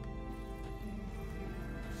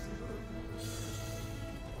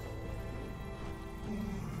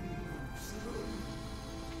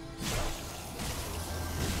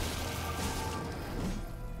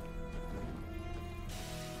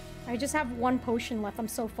 I just have one potion left. I'm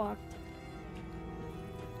so fucked.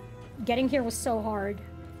 Getting here was so hard.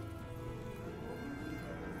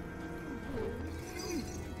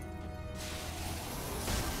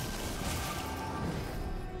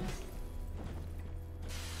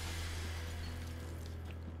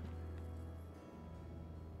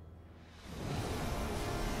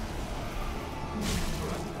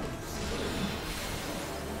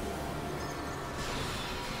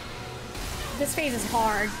 This phase is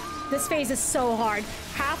hard. This phase is so hard.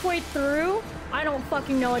 Halfway through, I don't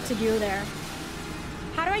fucking know what to do there.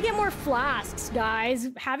 How do I get more flasks, guys?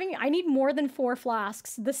 I need more than 4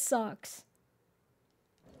 flasks. This sucks.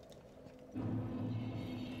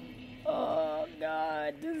 Oh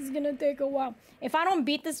god, this is gonna take a while. If I don't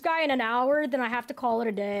beat this guy in an hour, then I have to call it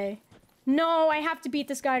a day. No, I have to beat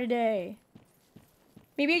this guy today.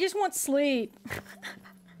 Maybe I just want sleep.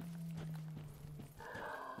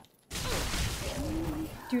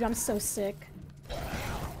 Dude, I'm so sick. I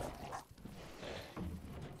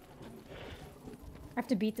have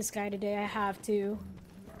to beat this guy today. I have to.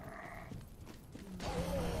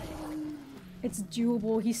 It's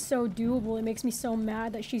doable. He's so doable. It makes me so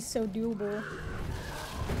mad that she's so doable.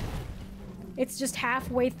 It's just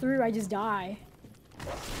halfway through, I just die.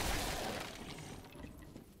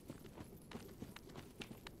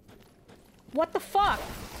 What the fuck?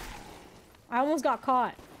 I almost got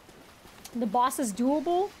caught. The boss is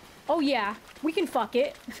doable? Oh yeah, we can fuck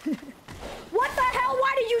it. What the hell?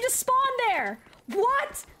 Why did you just spawn there?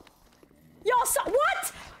 What? Y'all saw—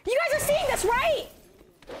 what? You guys are seeing this, right?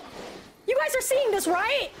 You guys are seeing this,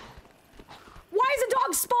 right? Why is the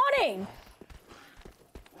dog spawning?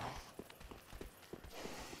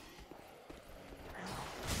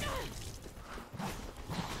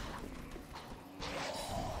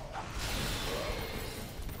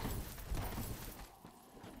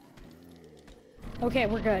 Okay,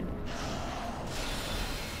 we're good.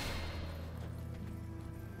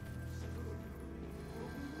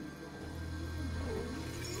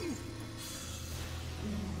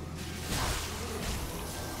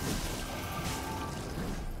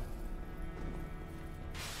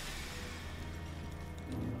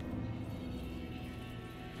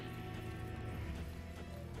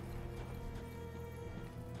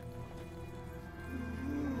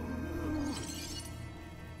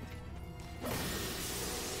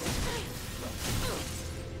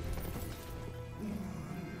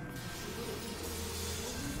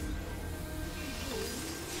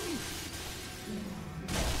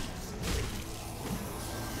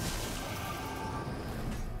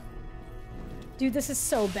 Dude, this is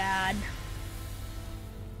so bad.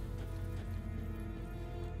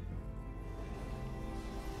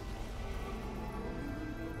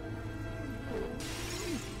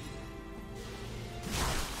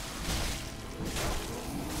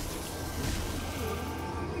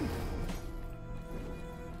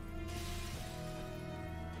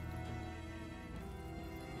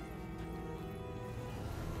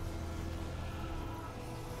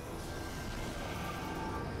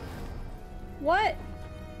 What?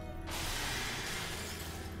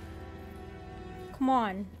 Come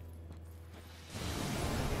on.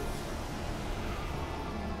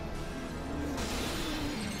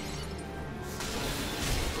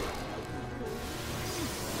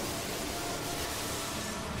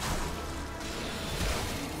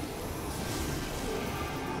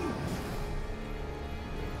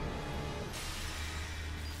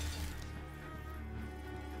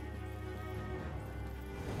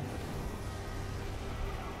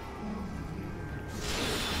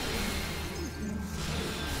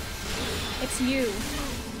 It's you.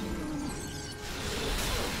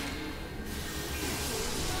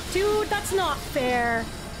 Dude, that's not fair.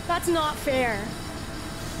 That's not fair.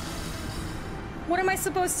 What am I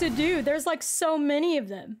supposed to do? There's like so many of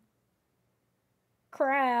them.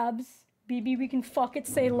 Crabs. BB, we can fuck it,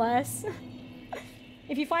 say less.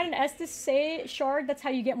 If you find an Estus say shard, that's how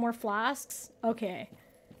you get more flasks. Okay.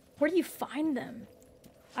 Where do you find them?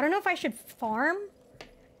 I don't know if I should farm.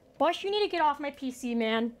 Bush, you need to get off my PC,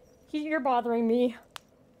 man. You're bothering me.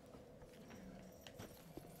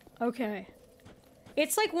 Okay.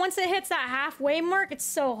 It's like once it hits that halfway mark, it's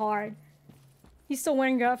so hard. He still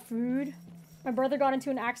went and got food. My brother got into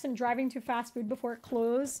an accident driving to fast food before it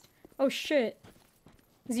closed. Oh shit.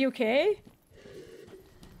 Is he okay?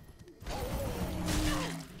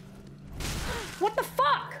 What the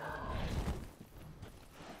fuck?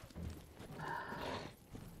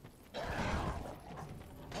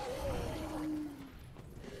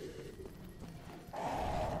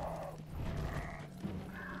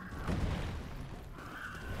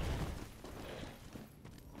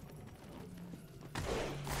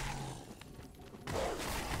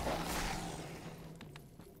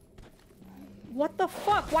 What the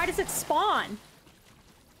fuck? Why does it spawn?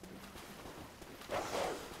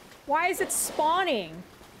 Why is it spawning?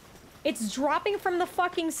 It's dropping from the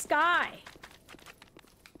fucking sky.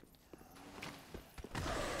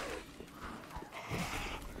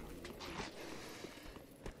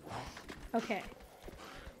 Okay.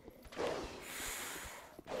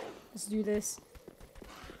 Let's do this.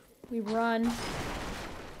 We run.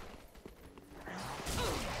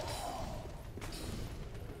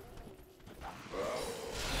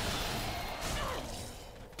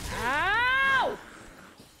 Ow!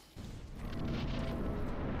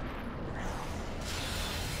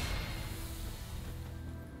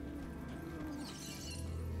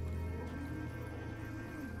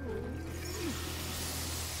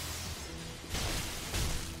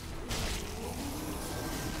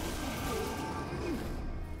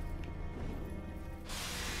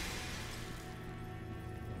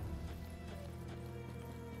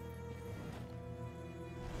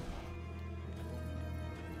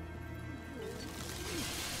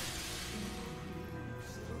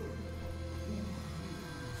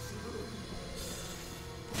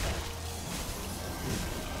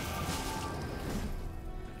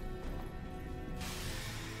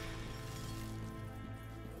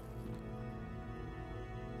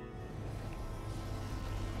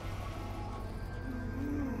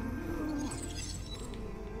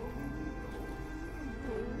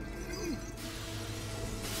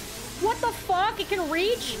 What the fuck? It can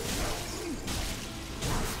reach?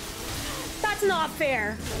 That's not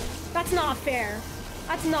fair. That's not fair.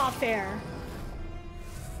 That's not fair.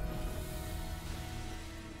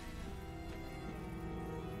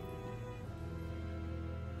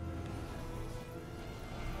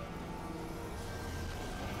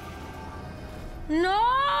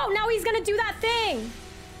 No! Now he's gonna do that thing!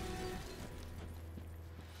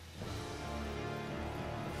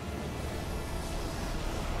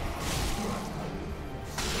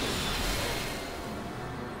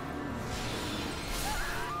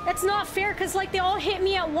 That's not fair, because, like, they all hit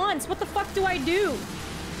me at once. What the fuck do I do?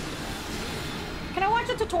 Can I watch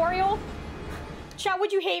a tutorial? Chat,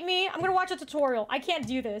 would you hate me? I'm gonna watch a tutorial. I can't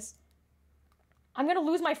do this. I'm gonna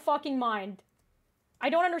lose my fucking mind. I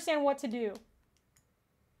don't understand what to do.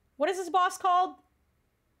 What is this boss called?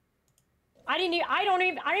 I don't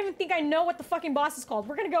even think I know what the fucking boss is called.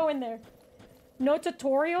 We're gonna go in there. No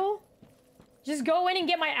tutorial? Just go in and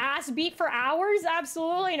get my ass beat for hours?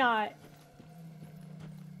 Absolutely not.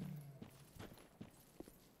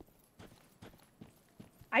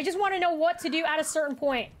 I just want to know what to do at a certain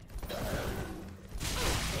point.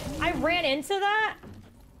 I ran into that.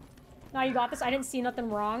 No, you got this. I didn't see nothing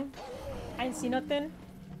wrong. I didn't see nothing.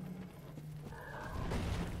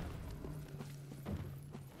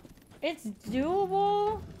 It's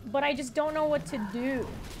doable, but I just don't know what to do.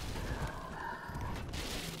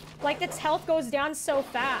 Like, its health goes down so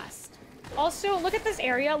fast. Also, look at this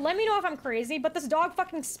area. Let me know if I'm crazy, but this dog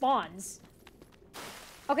fucking spawns.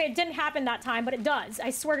 Okay, it didn't happen that time, but it does. I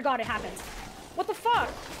swear to God it happens. What the fuck?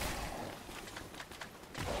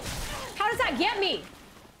 How does that get me?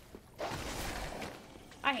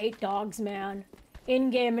 I hate dogs, man.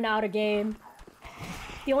 In-game and out-of-game.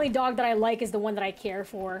 The only dog that I like is the one that I care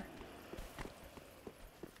for.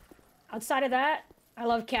 Outside of that, I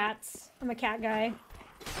love cats. I'm a cat guy.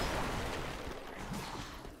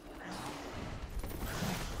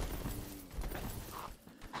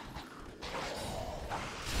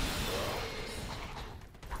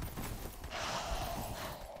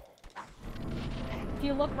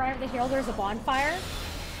 you look right at the hill, there's a bonfire.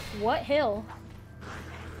 What hill?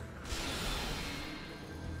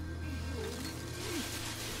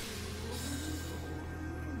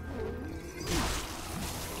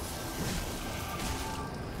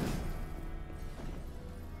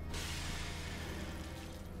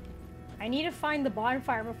 I need to find the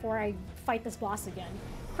bonfire before I fight this boss again.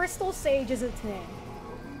 Crystal Sage is its name.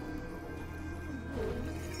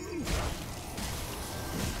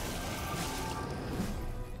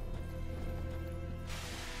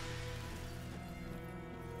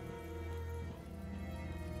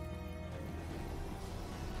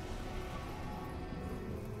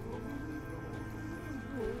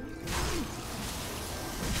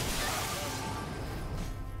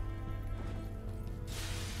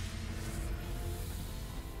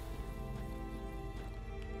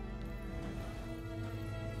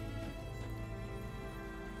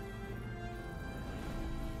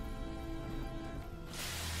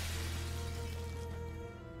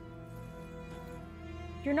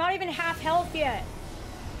 You're not even half health yet.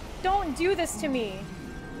 Don't do this to me.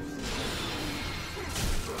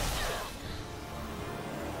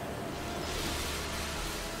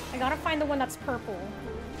 I gotta find the one that's purple.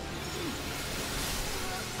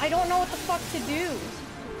 I don't know what the fuck to do.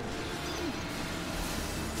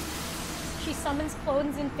 She summons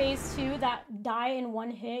clones in phase 2 that die in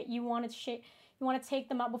one hit. You want to take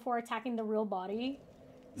them out before attacking the real body.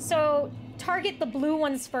 So target the blue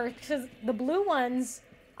ones first, because the blue ones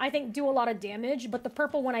I think do a lot of damage, but the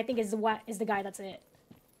purple one I think is the guy that's it.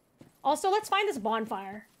 Also, let's find this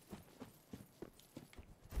bonfire.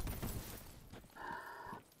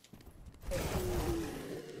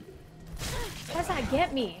 How does that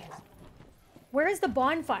get me? Where is the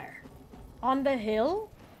bonfire? On the hill?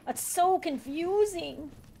 That's so confusing.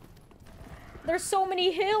 There's so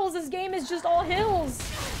many hills. This game is just all hills.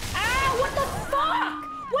 Ah, what the fuck?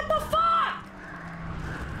 What the fuck?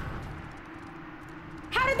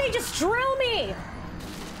 How did they just drill me?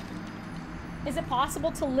 Is it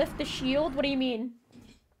possible to lift the shield? What do you mean?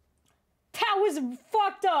 That was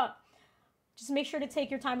fucked up. Just make sure to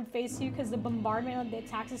take your time in phase 2 because the bombardment of the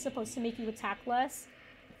attacks is supposed to make you attack less.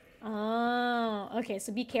 Oh, okay,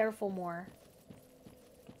 so be careful more.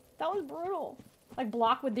 That was brutal. Like,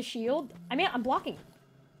 block with the shield. I mean, I'm blocking.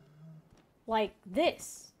 Like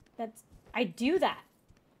this. I do that.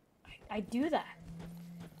 I do that.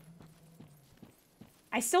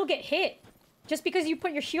 I still get hit. Just because you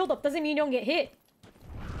put your shield up doesn't mean you don't get hit.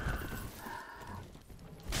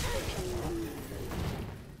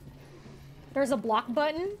 There's a block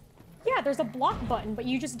button? Yeah, there's a block button, but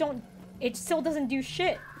you just don't... It still doesn't do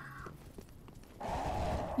shit.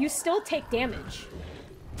 You still take damage.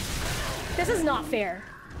 This is not fair.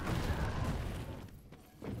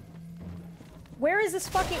 Where is this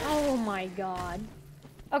fucking... Oh my god.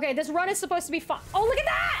 Okay, this run is supposed to be fun. Oh, look at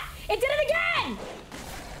that! It did it again!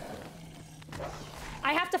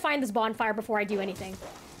 I have to find this bonfire before I do anything.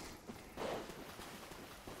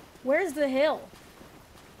 Where's the hill?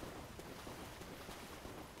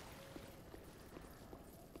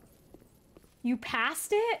 You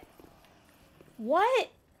passed it? What?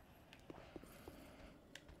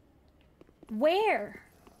 Where?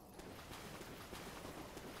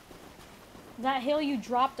 That hill you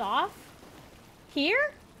dropped off?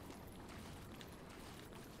 Here?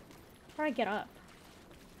 How do I get up?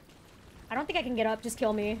 I don't think I can get up. Just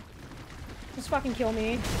kill me. Just fucking kill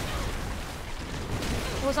me.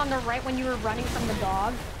 It was on the right when you were running from the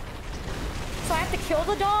dog. So I have to kill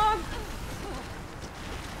the dog?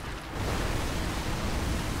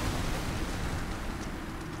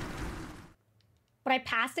 But I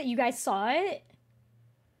passed it. You guys saw it?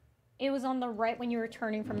 It was on the right when you were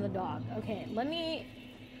turning from the dog. Okay, let me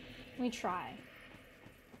try.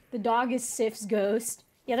 The dog is Sif's ghost.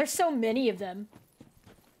 Yeah, there's so many of them.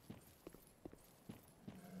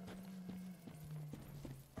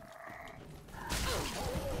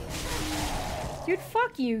 Dude,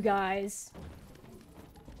 fuck you guys.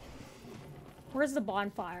 Where's the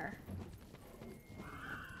bonfire?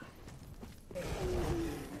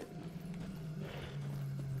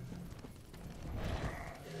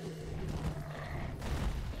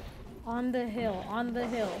 On the hill, on the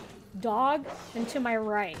hill. Dog, and to my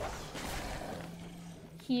right.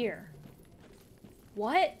 Here.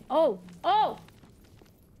 What? Oh, oh!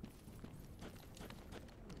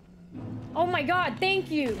 Oh my god, thank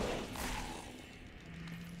you!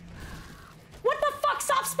 What the fuck?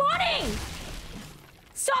 Stop spawning!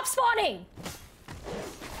 Stop spawning!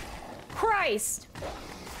 Christ!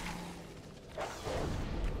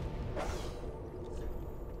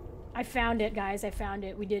 I found it, guys. I found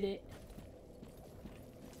it. We did it.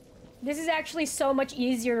 This is actually so much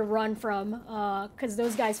easier to run from, because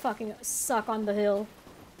those guys fucking suck on the hill.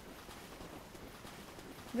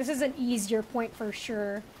 This is an easier point for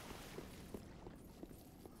sure.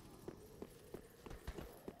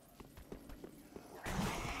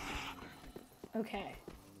 Okay.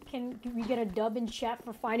 Can we get a dub in chat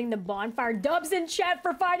for finding the bonfire? Dubs in chat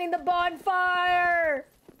for finding the bonfire!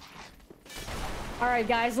 Alright,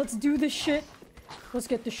 guys, let's do this shit. Let's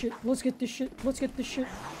get this shit. Let's get this shit. Let's get this shit.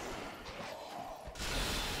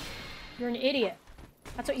 You're an idiot.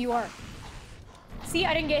 That's what you are. See,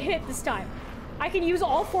 I didn't get hit this time. I can use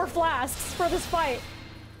all 4 flasks for this fight.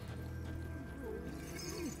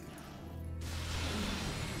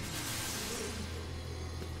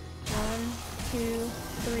 One, 2,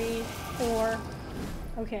 3, 4.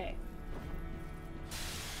 Okay.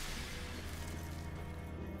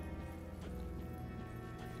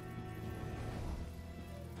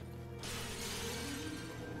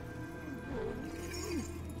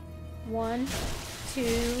 One, 2,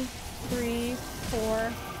 3,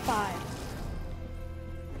 4, 5.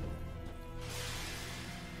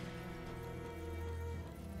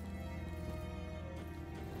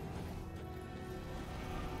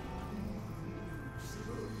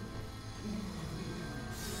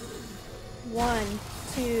 One,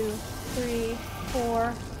 2, 3,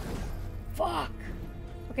 4. Fuck.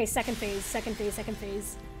 Okay, second phase, second phase, second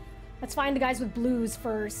phase. Let's find the guys with blues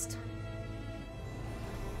first.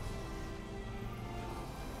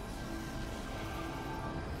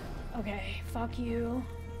 Okay, fuck you.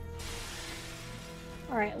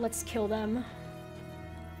 Alright, let's kill them.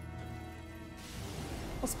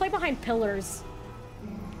 Let's play behind pillars.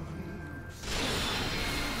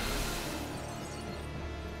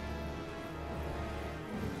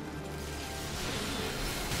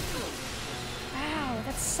 Wow,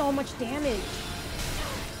 that's so much damage.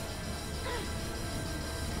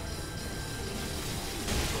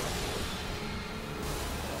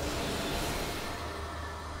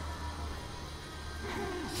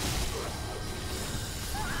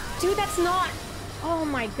 Dude, that's not... Oh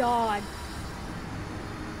my god.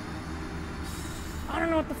 I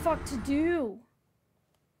don't know what the fuck to do.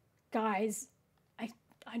 Guys, I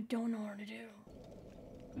don't know what to do.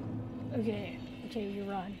 Okay, we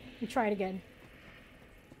run. We try it again.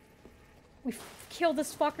 We kill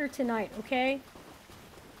this fucker tonight, okay?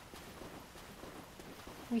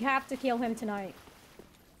 We have to kill him tonight.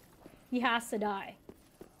 He has to die.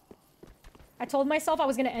 I told myself I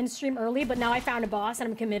was gonna end stream early, but now I found a boss and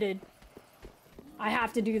I'm committed. I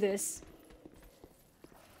have to do this.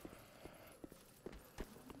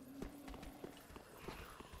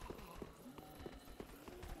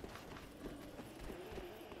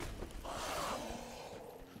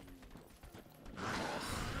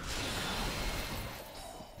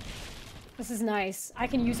 This is nice. I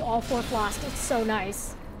can use all 4 flasks. It's so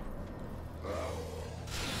nice.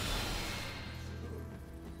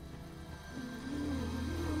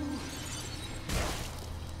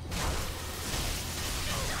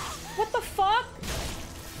 What the fuck?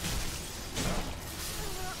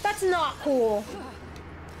 That's not cool.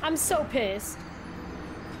 I'm so pissed.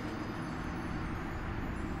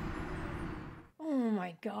 Oh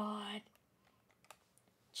my god.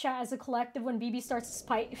 Chat, as a collective, when BB starts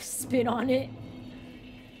to spit on it.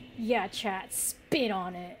 Yeah, chat, spit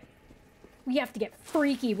on it. We have to get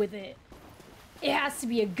freaky with it. It has to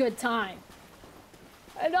be a good time.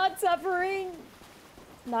 I'm not suffering.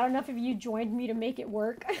 Not enough of you joined me to make it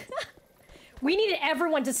work. We needed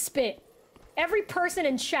everyone to spit. Every person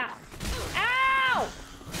in chat. Ow!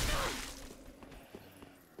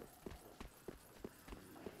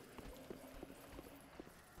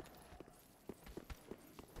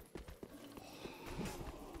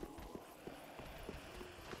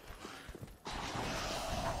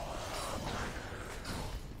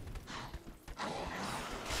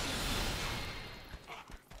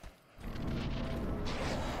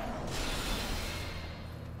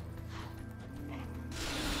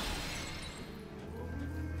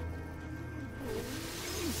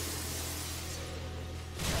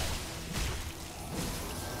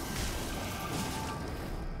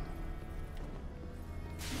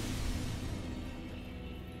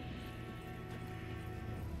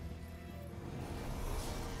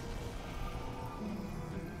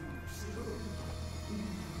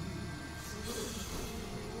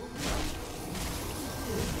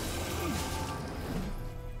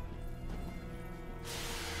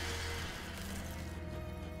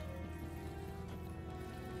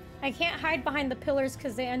 I can't hide behind the pillars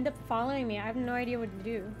because they end up following me. I have no idea what to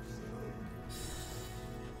do.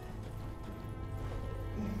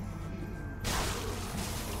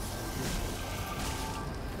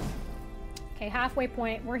 Okay, halfway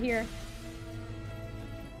point. We're here.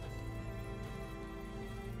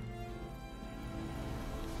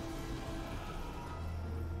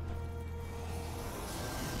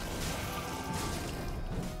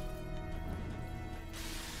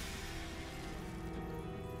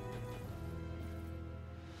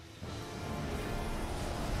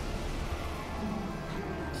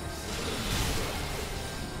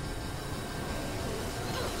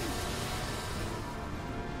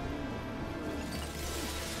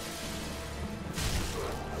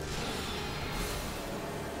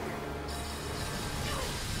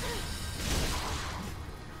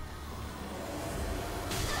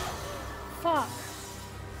 Fuck.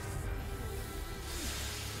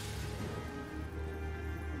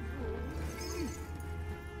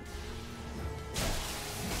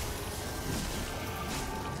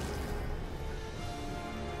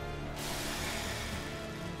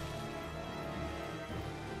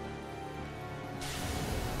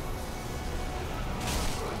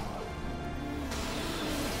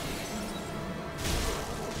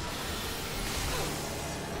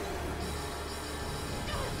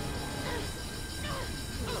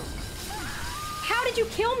 How did you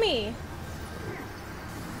kill me?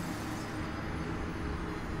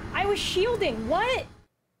 I was shielding. What?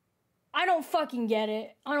 I don't fucking get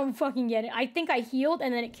it. I don't fucking get it. I think I healed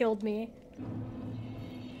and then it killed me.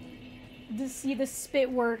 See, the spit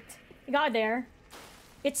worked. I got there.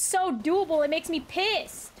 It's so doable. It makes me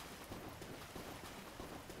pissed.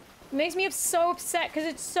 It makes me so upset because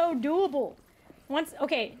it's so doable.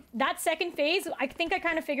 Okay, that second phase, I think I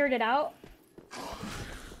kind of figured it out.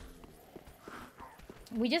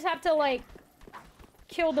 We just have to, like,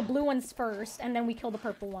 kill the blue ones first, and then we kill the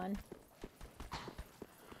purple one.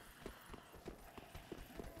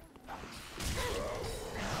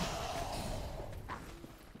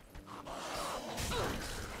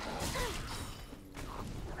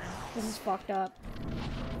 This is fucked up.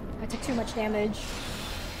 I took too much damage.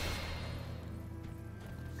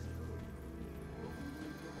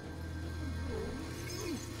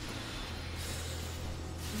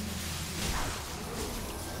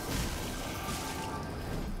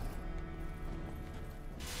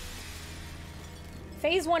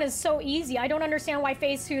 Phase 1 is so easy. I don't understand why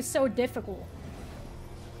Phase 2 is so difficult.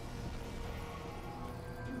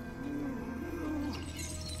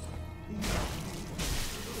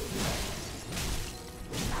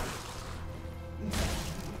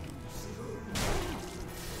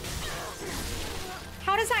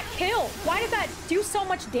 How does that kill? Why did that do so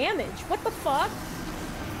much damage? What the fuck?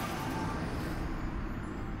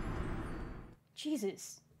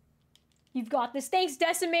 Jesus. You've got this. Thanks,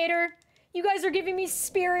 Decimator. You guys are giving me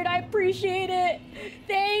spirit. I appreciate it.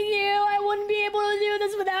 Thank you. I wouldn't be able to do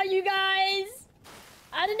this without you guys.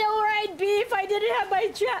 I don't know where I'd be if I didn't have my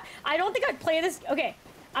chat. I don't think I'd play this. Okay,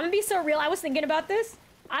 I'm gonna be so real. I was thinking about this.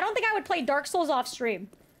 I don't think I would play Dark Souls off stream.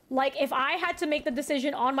 Like, if I had to make the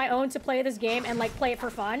decision on my own to play this game and, like, play it for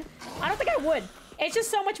fun, I don't think I would. It's just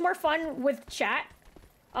so much more fun with chat.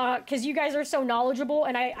 Because you guys are so knowledgeable,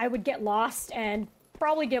 and I would get lost and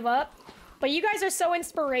probably give up. But you guys are so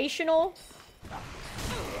inspirational.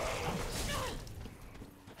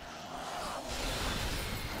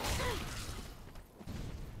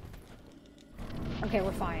 Okay,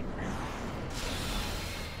 we're fine.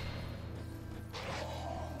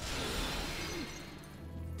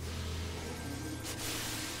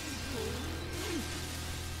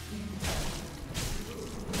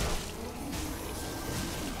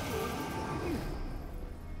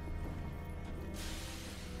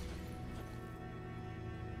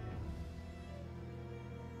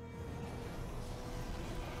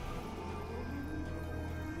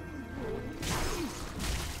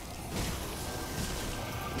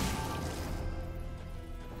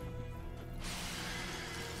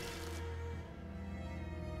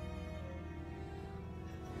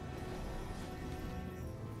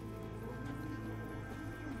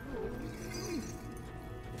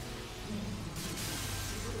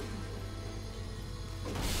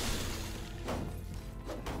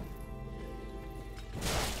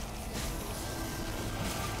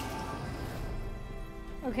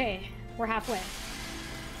 Okay, we're halfway.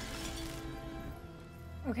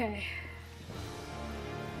 Okay.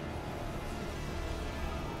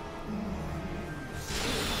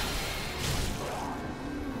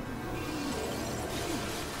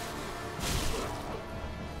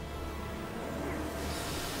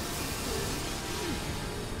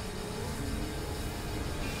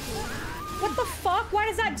 What the fuck? Why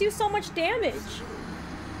does that do so much damage?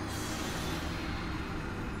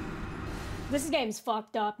 This game's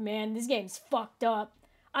fucked up, man. This game's fucked up.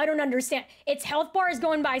 I don't understand. Its health bar is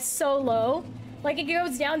going by so low. Like, it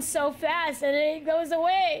goes down so fast and it goes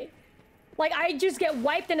away. Like, I just get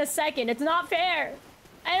wiped in a second. It's not fair.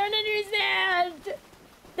 I don't understand.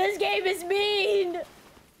 This game is mean.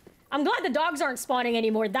 I'm glad the dogs aren't spawning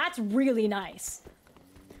anymore. That's really nice.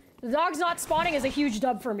 The dogs not spawning is a huge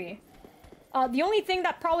dub for me. The only thing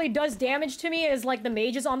that probably does damage to me is, like, the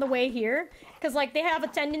mages on the way here. Because, like, they have a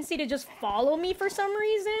tendency to just follow me for some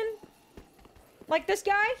reason. Like, this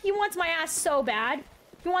guy, he wants my ass so bad.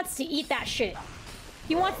 He wants to eat that shit.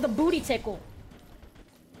 He wants the booty tickle.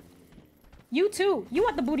 You too. You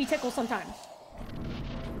want the booty tickle sometimes.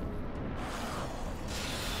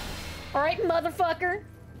 Alright, motherfucker.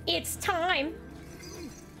 It's time.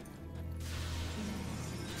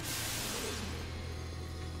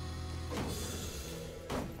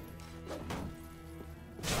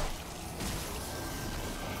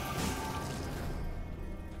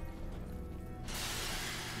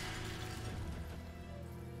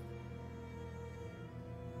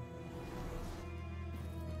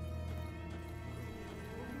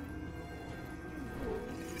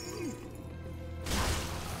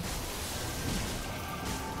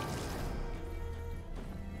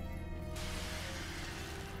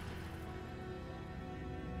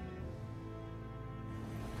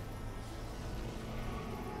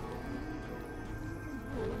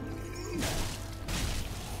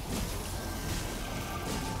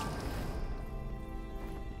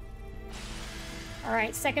 All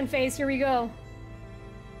right, second phase, here we go.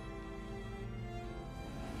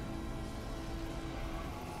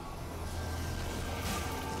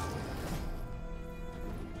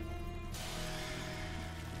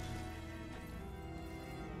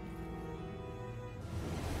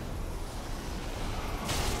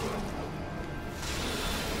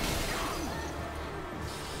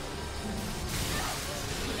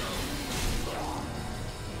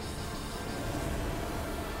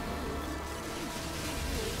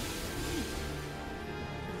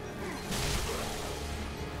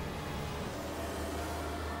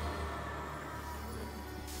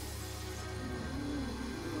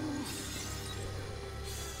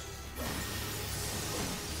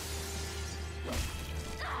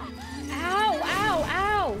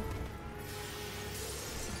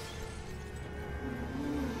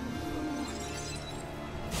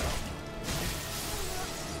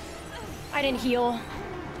 I didn't heal.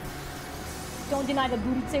 Don't deny the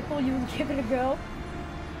booty tickle, you give it a go.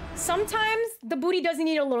 Sometimes the booty doesn't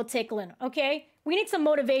need a little tickling, okay? We need some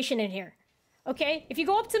motivation in here, okay? If you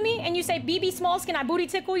go up to me and you say, BBsmols, can I booty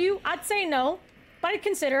tickle you? I'd say no, but I'd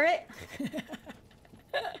consider it.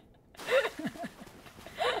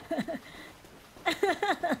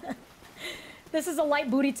 This is a light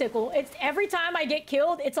booty tickle. It's every time I get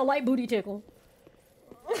killed, it's a light booty tickle.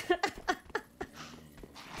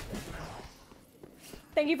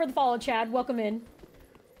 Thank you for the follow, Chad. Welcome in.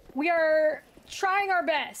 We are trying our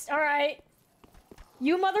best, all right?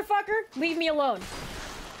 You motherfucker, leave me alone.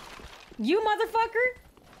 You motherfucker.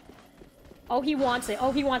 Oh, he wants it.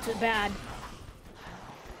 Oh, he wants it bad.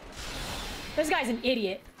 This guy's an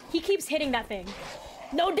idiot. He keeps hitting that thing.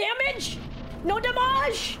 No damage? No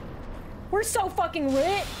damage? We're so fucking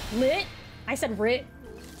lit. Lit? I said rit.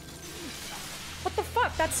 What the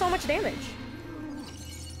fuck? That's so much damage.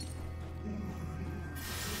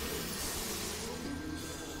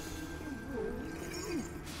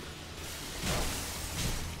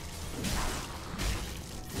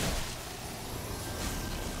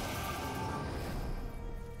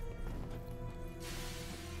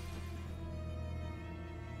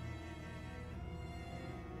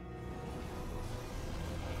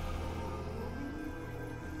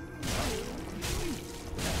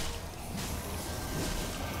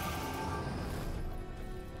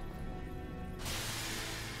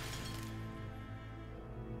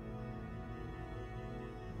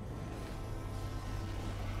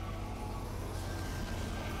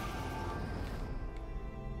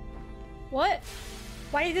 What?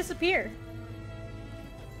 Why did he disappear?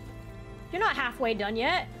 You're not halfway done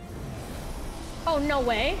yet. Oh, no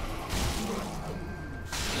way.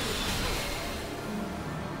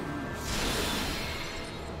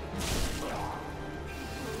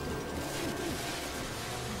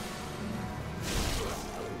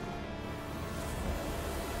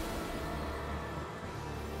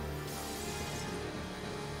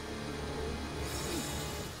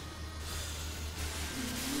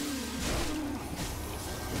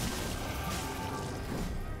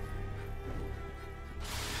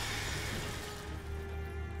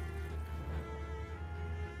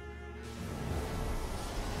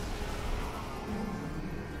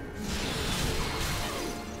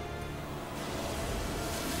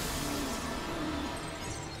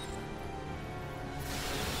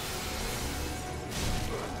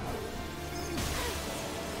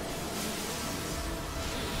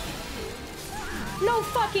 no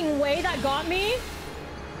fucking way that got me.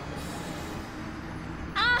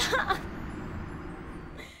 Ah!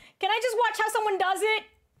 Can I just watch how someone does it?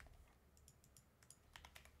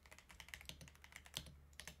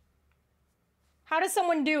 How does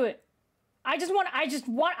someone do it? I just want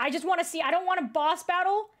to see. I don't want a boss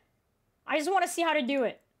battle. I just want to see how to do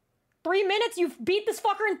it. 3 minutes? You beat this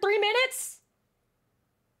fucker in 3 minutes?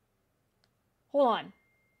 Hold on.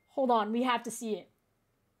 Hold on. We have to see it.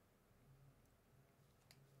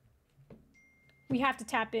 We have to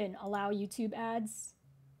tap in. Allow YouTube ads.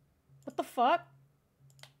 What the fuck?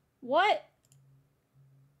 What?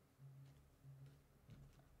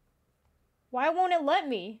 Why won't it let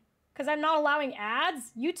me? Because I'm not allowing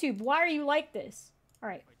ads? YouTube, why are you like this?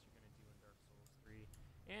 Alright.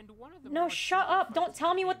 No, shut up. Don't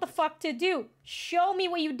tell me what the fuck to do. Show me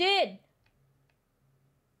what you did.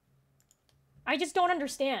 I just don't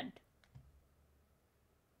understand.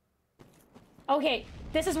 Okay,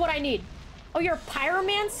 this is what I need. Oh, you're a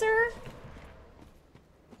pyromancer?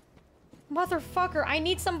 Motherfucker, I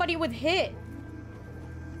need somebody with hit.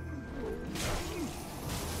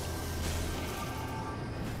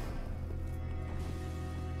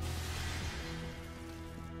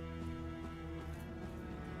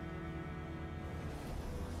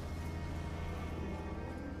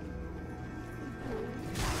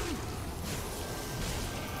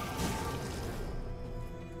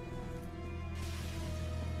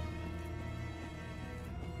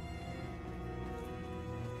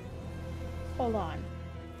 Hold on.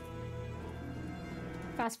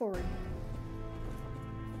 Fast forward.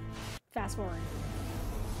 Fast forward.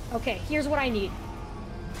 Okay, here's what I need.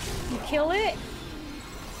 You kill it.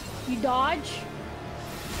 You dodge.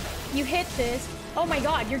 You hit this. Oh my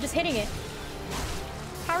god, you're just hitting it.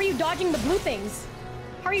 How are you dodging the blue things?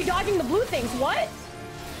 How are you dodging the blue things? What?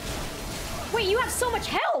 Wait, you have so much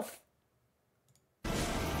health!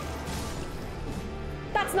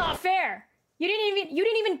 That's not fair! You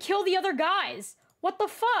didn't even kill the other guys. What the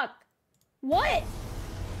fuck? What?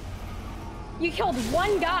 You killed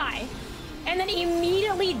one guy and then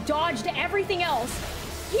immediately dodged everything else.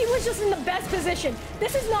 He was just in the best position.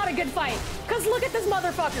 This is not a good fight. Cause look at this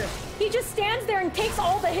motherfucker. He just stands there and takes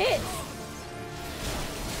all the hits.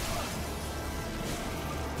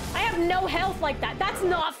 I have no health like that. That's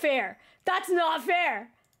not fair. That's not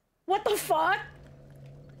fair. What the fuck?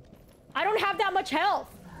 I don't have that much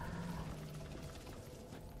health.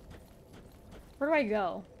 Where do I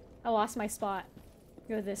go? I lost my spot.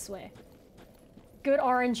 Go this way. Good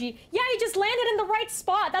RNG. Yeah, he just landed in the right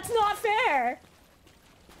spot. That's not fair.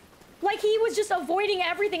 Like, he was just avoiding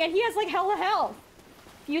everything, and he has, like, hella health.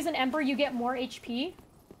 If you use an Ember, you get more HP.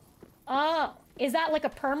 Oh, is that, like, a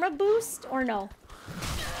perma boost, or no?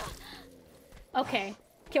 Okay.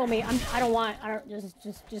 Kill me.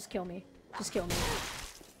 Just kill me. Just kill me.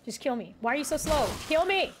 Just kill me. Why are you so slow? Kill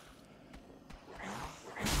me!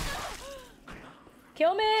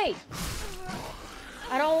 Kill me!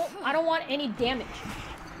 I don't want any damage.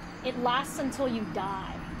 It lasts until you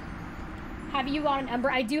die. Have you got an Ember?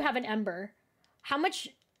 I do have an Ember. How much?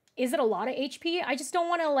 Is it a lot of HP? I just don't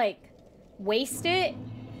want to, like, waste it.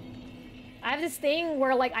 I have this thing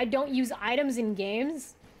where, like, I don't use items in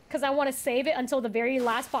games because I want to save it until the very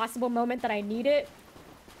last possible moment that I need it.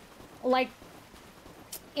 Like,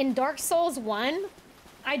 in Dark Souls 1,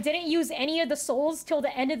 I didn't use any of the souls till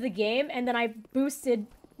the end of the game, and then I boosted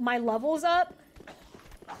my levels up.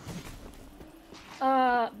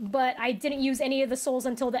 But I didn't use any of the souls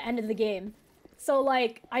until the end of the game. So,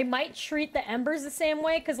 like, I might treat the Embers the same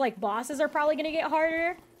way, because, like, bosses are probably gonna get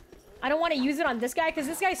harder. I don't want to use it on this guy, because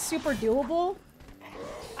this guy's super doable.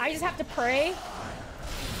 I just have to pray.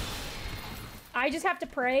 I just have to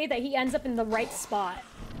pray that he ends up in the right spot.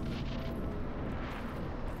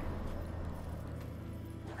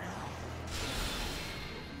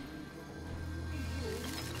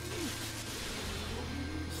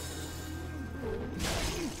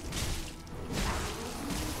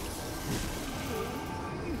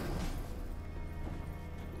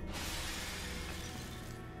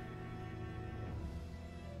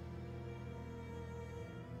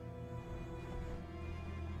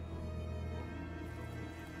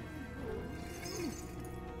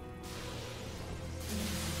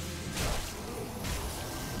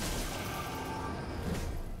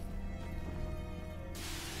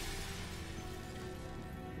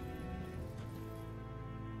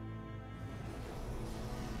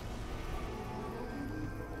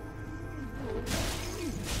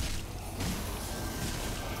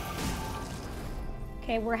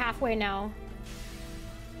 Okay, we're halfway now.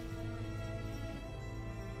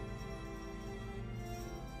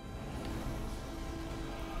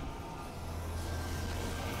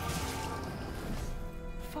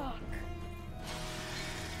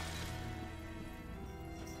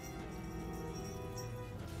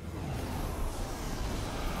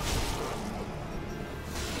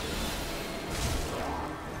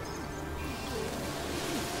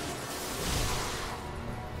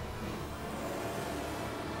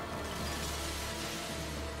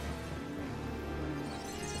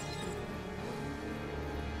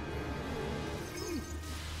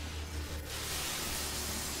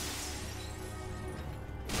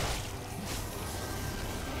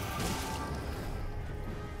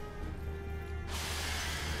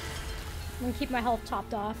 I'm gonna keep my health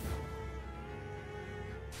topped off.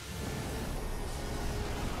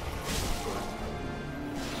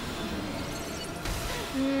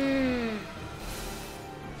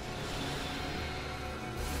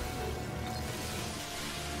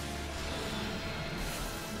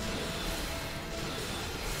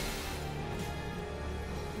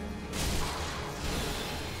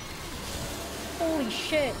 Holy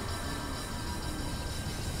shit.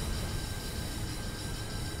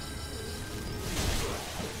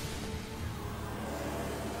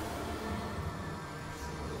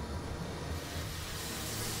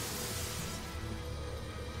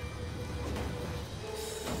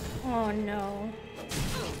 Oh no.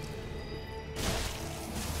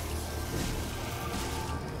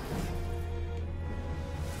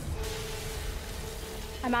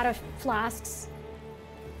 I'm out of flasks.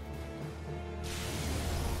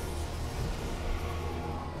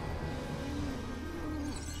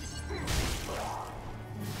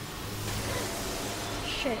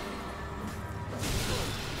 Shit.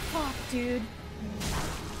 Fuck, dude.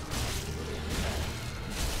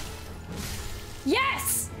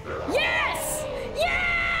 Yes! Yes!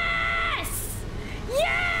 Yes!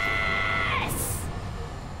 Yes!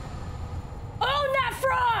 Own that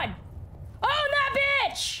fraud! Own that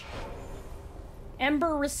bitch!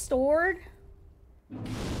 Ember restored.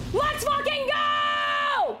 Let's fucking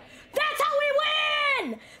go! That's how we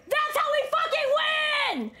win! That's how we fucking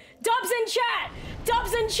win! Dubs in chat!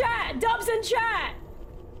 Dubs in chat! Dubs in chat!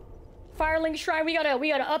 Firelink Shrine, we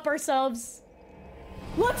gotta up ourselves.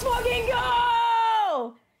 Let's fucking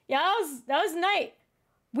go! Yeah, that was night.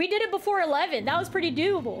 We did it before 11. That was pretty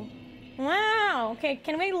doable. Wow. Okay,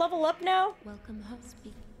 can we level up now?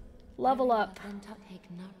 Level up.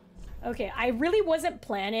 Okay, I really wasn't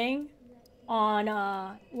planning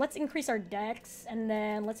on let's increase our dex and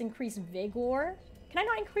then let's increase vigor. Can I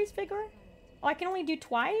not increase vigor? Oh, I can only do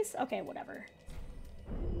twice? Okay, whatever.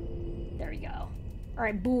 There we go.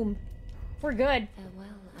 Alright, boom. We're good. Farewell,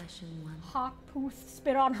 Ashen One. Hawkpooth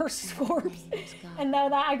spit on her corpse. And now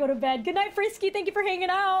that I go to bed. Good night, Frisky. Thank you for hanging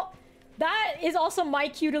out. That is also my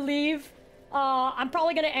cue to leave. I'm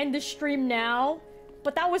probably gonna end the stream now.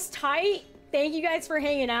 But that was tight. Thank you guys for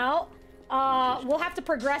hanging out. We'll have to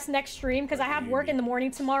progress next stream because I have work in the morning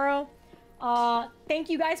tomorrow. Thank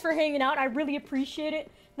you guys for hanging out. I really appreciate it.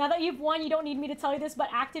 Now that you've won, you don't need me to tell you this, but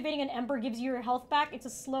activating an Ember gives you your health back. It's a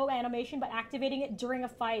slow animation, but activating it during a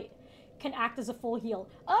fight can act as a full heal.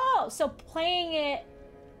 Oh, so playing it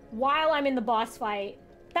while I'm in the boss fight.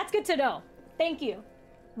 That's good to know. Thank you.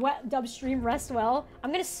 What, dub stream, rest well.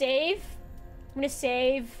 I'm gonna save. Can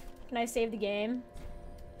I save the game?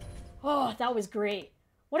 Oh, that was great.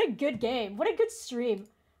 What a good game. What a good stream.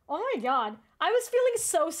 Oh my god. I was feeling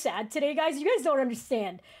so sad today, guys. You guys don't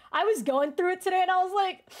understand. I was going through it today and I was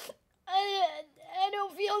like, I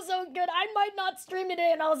don't feel so good. I might not stream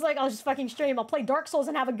today. And I was like, I'll just fucking stream. I'll play Dark Souls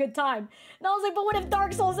and have a good time. And I was like, but what if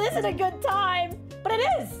Dark Souls isn't a good time? But it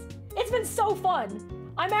is. It's been so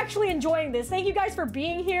fun. I'm actually enjoying this. Thank you guys for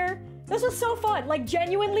being here. This was so fun. Like,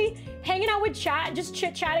 genuinely, hanging out with chat, just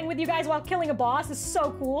chit-chatting with you guys while killing a boss is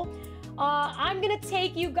so cool. I'm gonna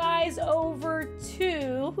take you guys over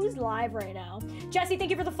to... Who's live right now? Jesse,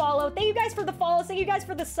 thank you for the follow. Thank you guys for the follows. Thank you guys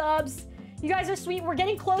for the subs. You guys are sweet. We're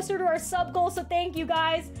getting closer to our sub goal, so thank you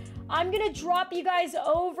guys. I'm gonna drop you guys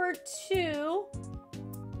over to...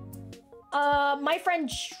 my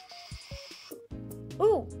friend...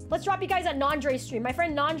 Ooh, let's drop you guys at Nandre's stream. My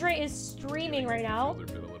friend Nandre is streaming right now.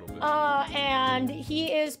 And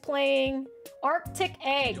he is playing Arctic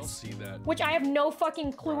Eggs, which I have no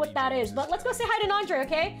fucking clue what that is. But let's go say hi to Nandre,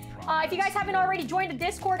 okay? If you guys haven't already joined the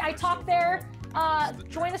Discord, I talk there.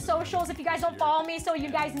 Join the socials if you guys don't follow me so you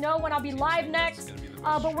guys know when I'll be live next.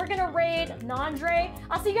 But we're gonna raid Nandre.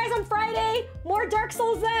 I'll see you guys on Friday. More Dark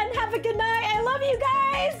Souls then. Have a good night. I love you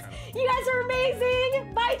guys. You guys are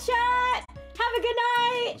amazing. Bye, chat. Have a good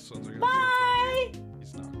night. Bye.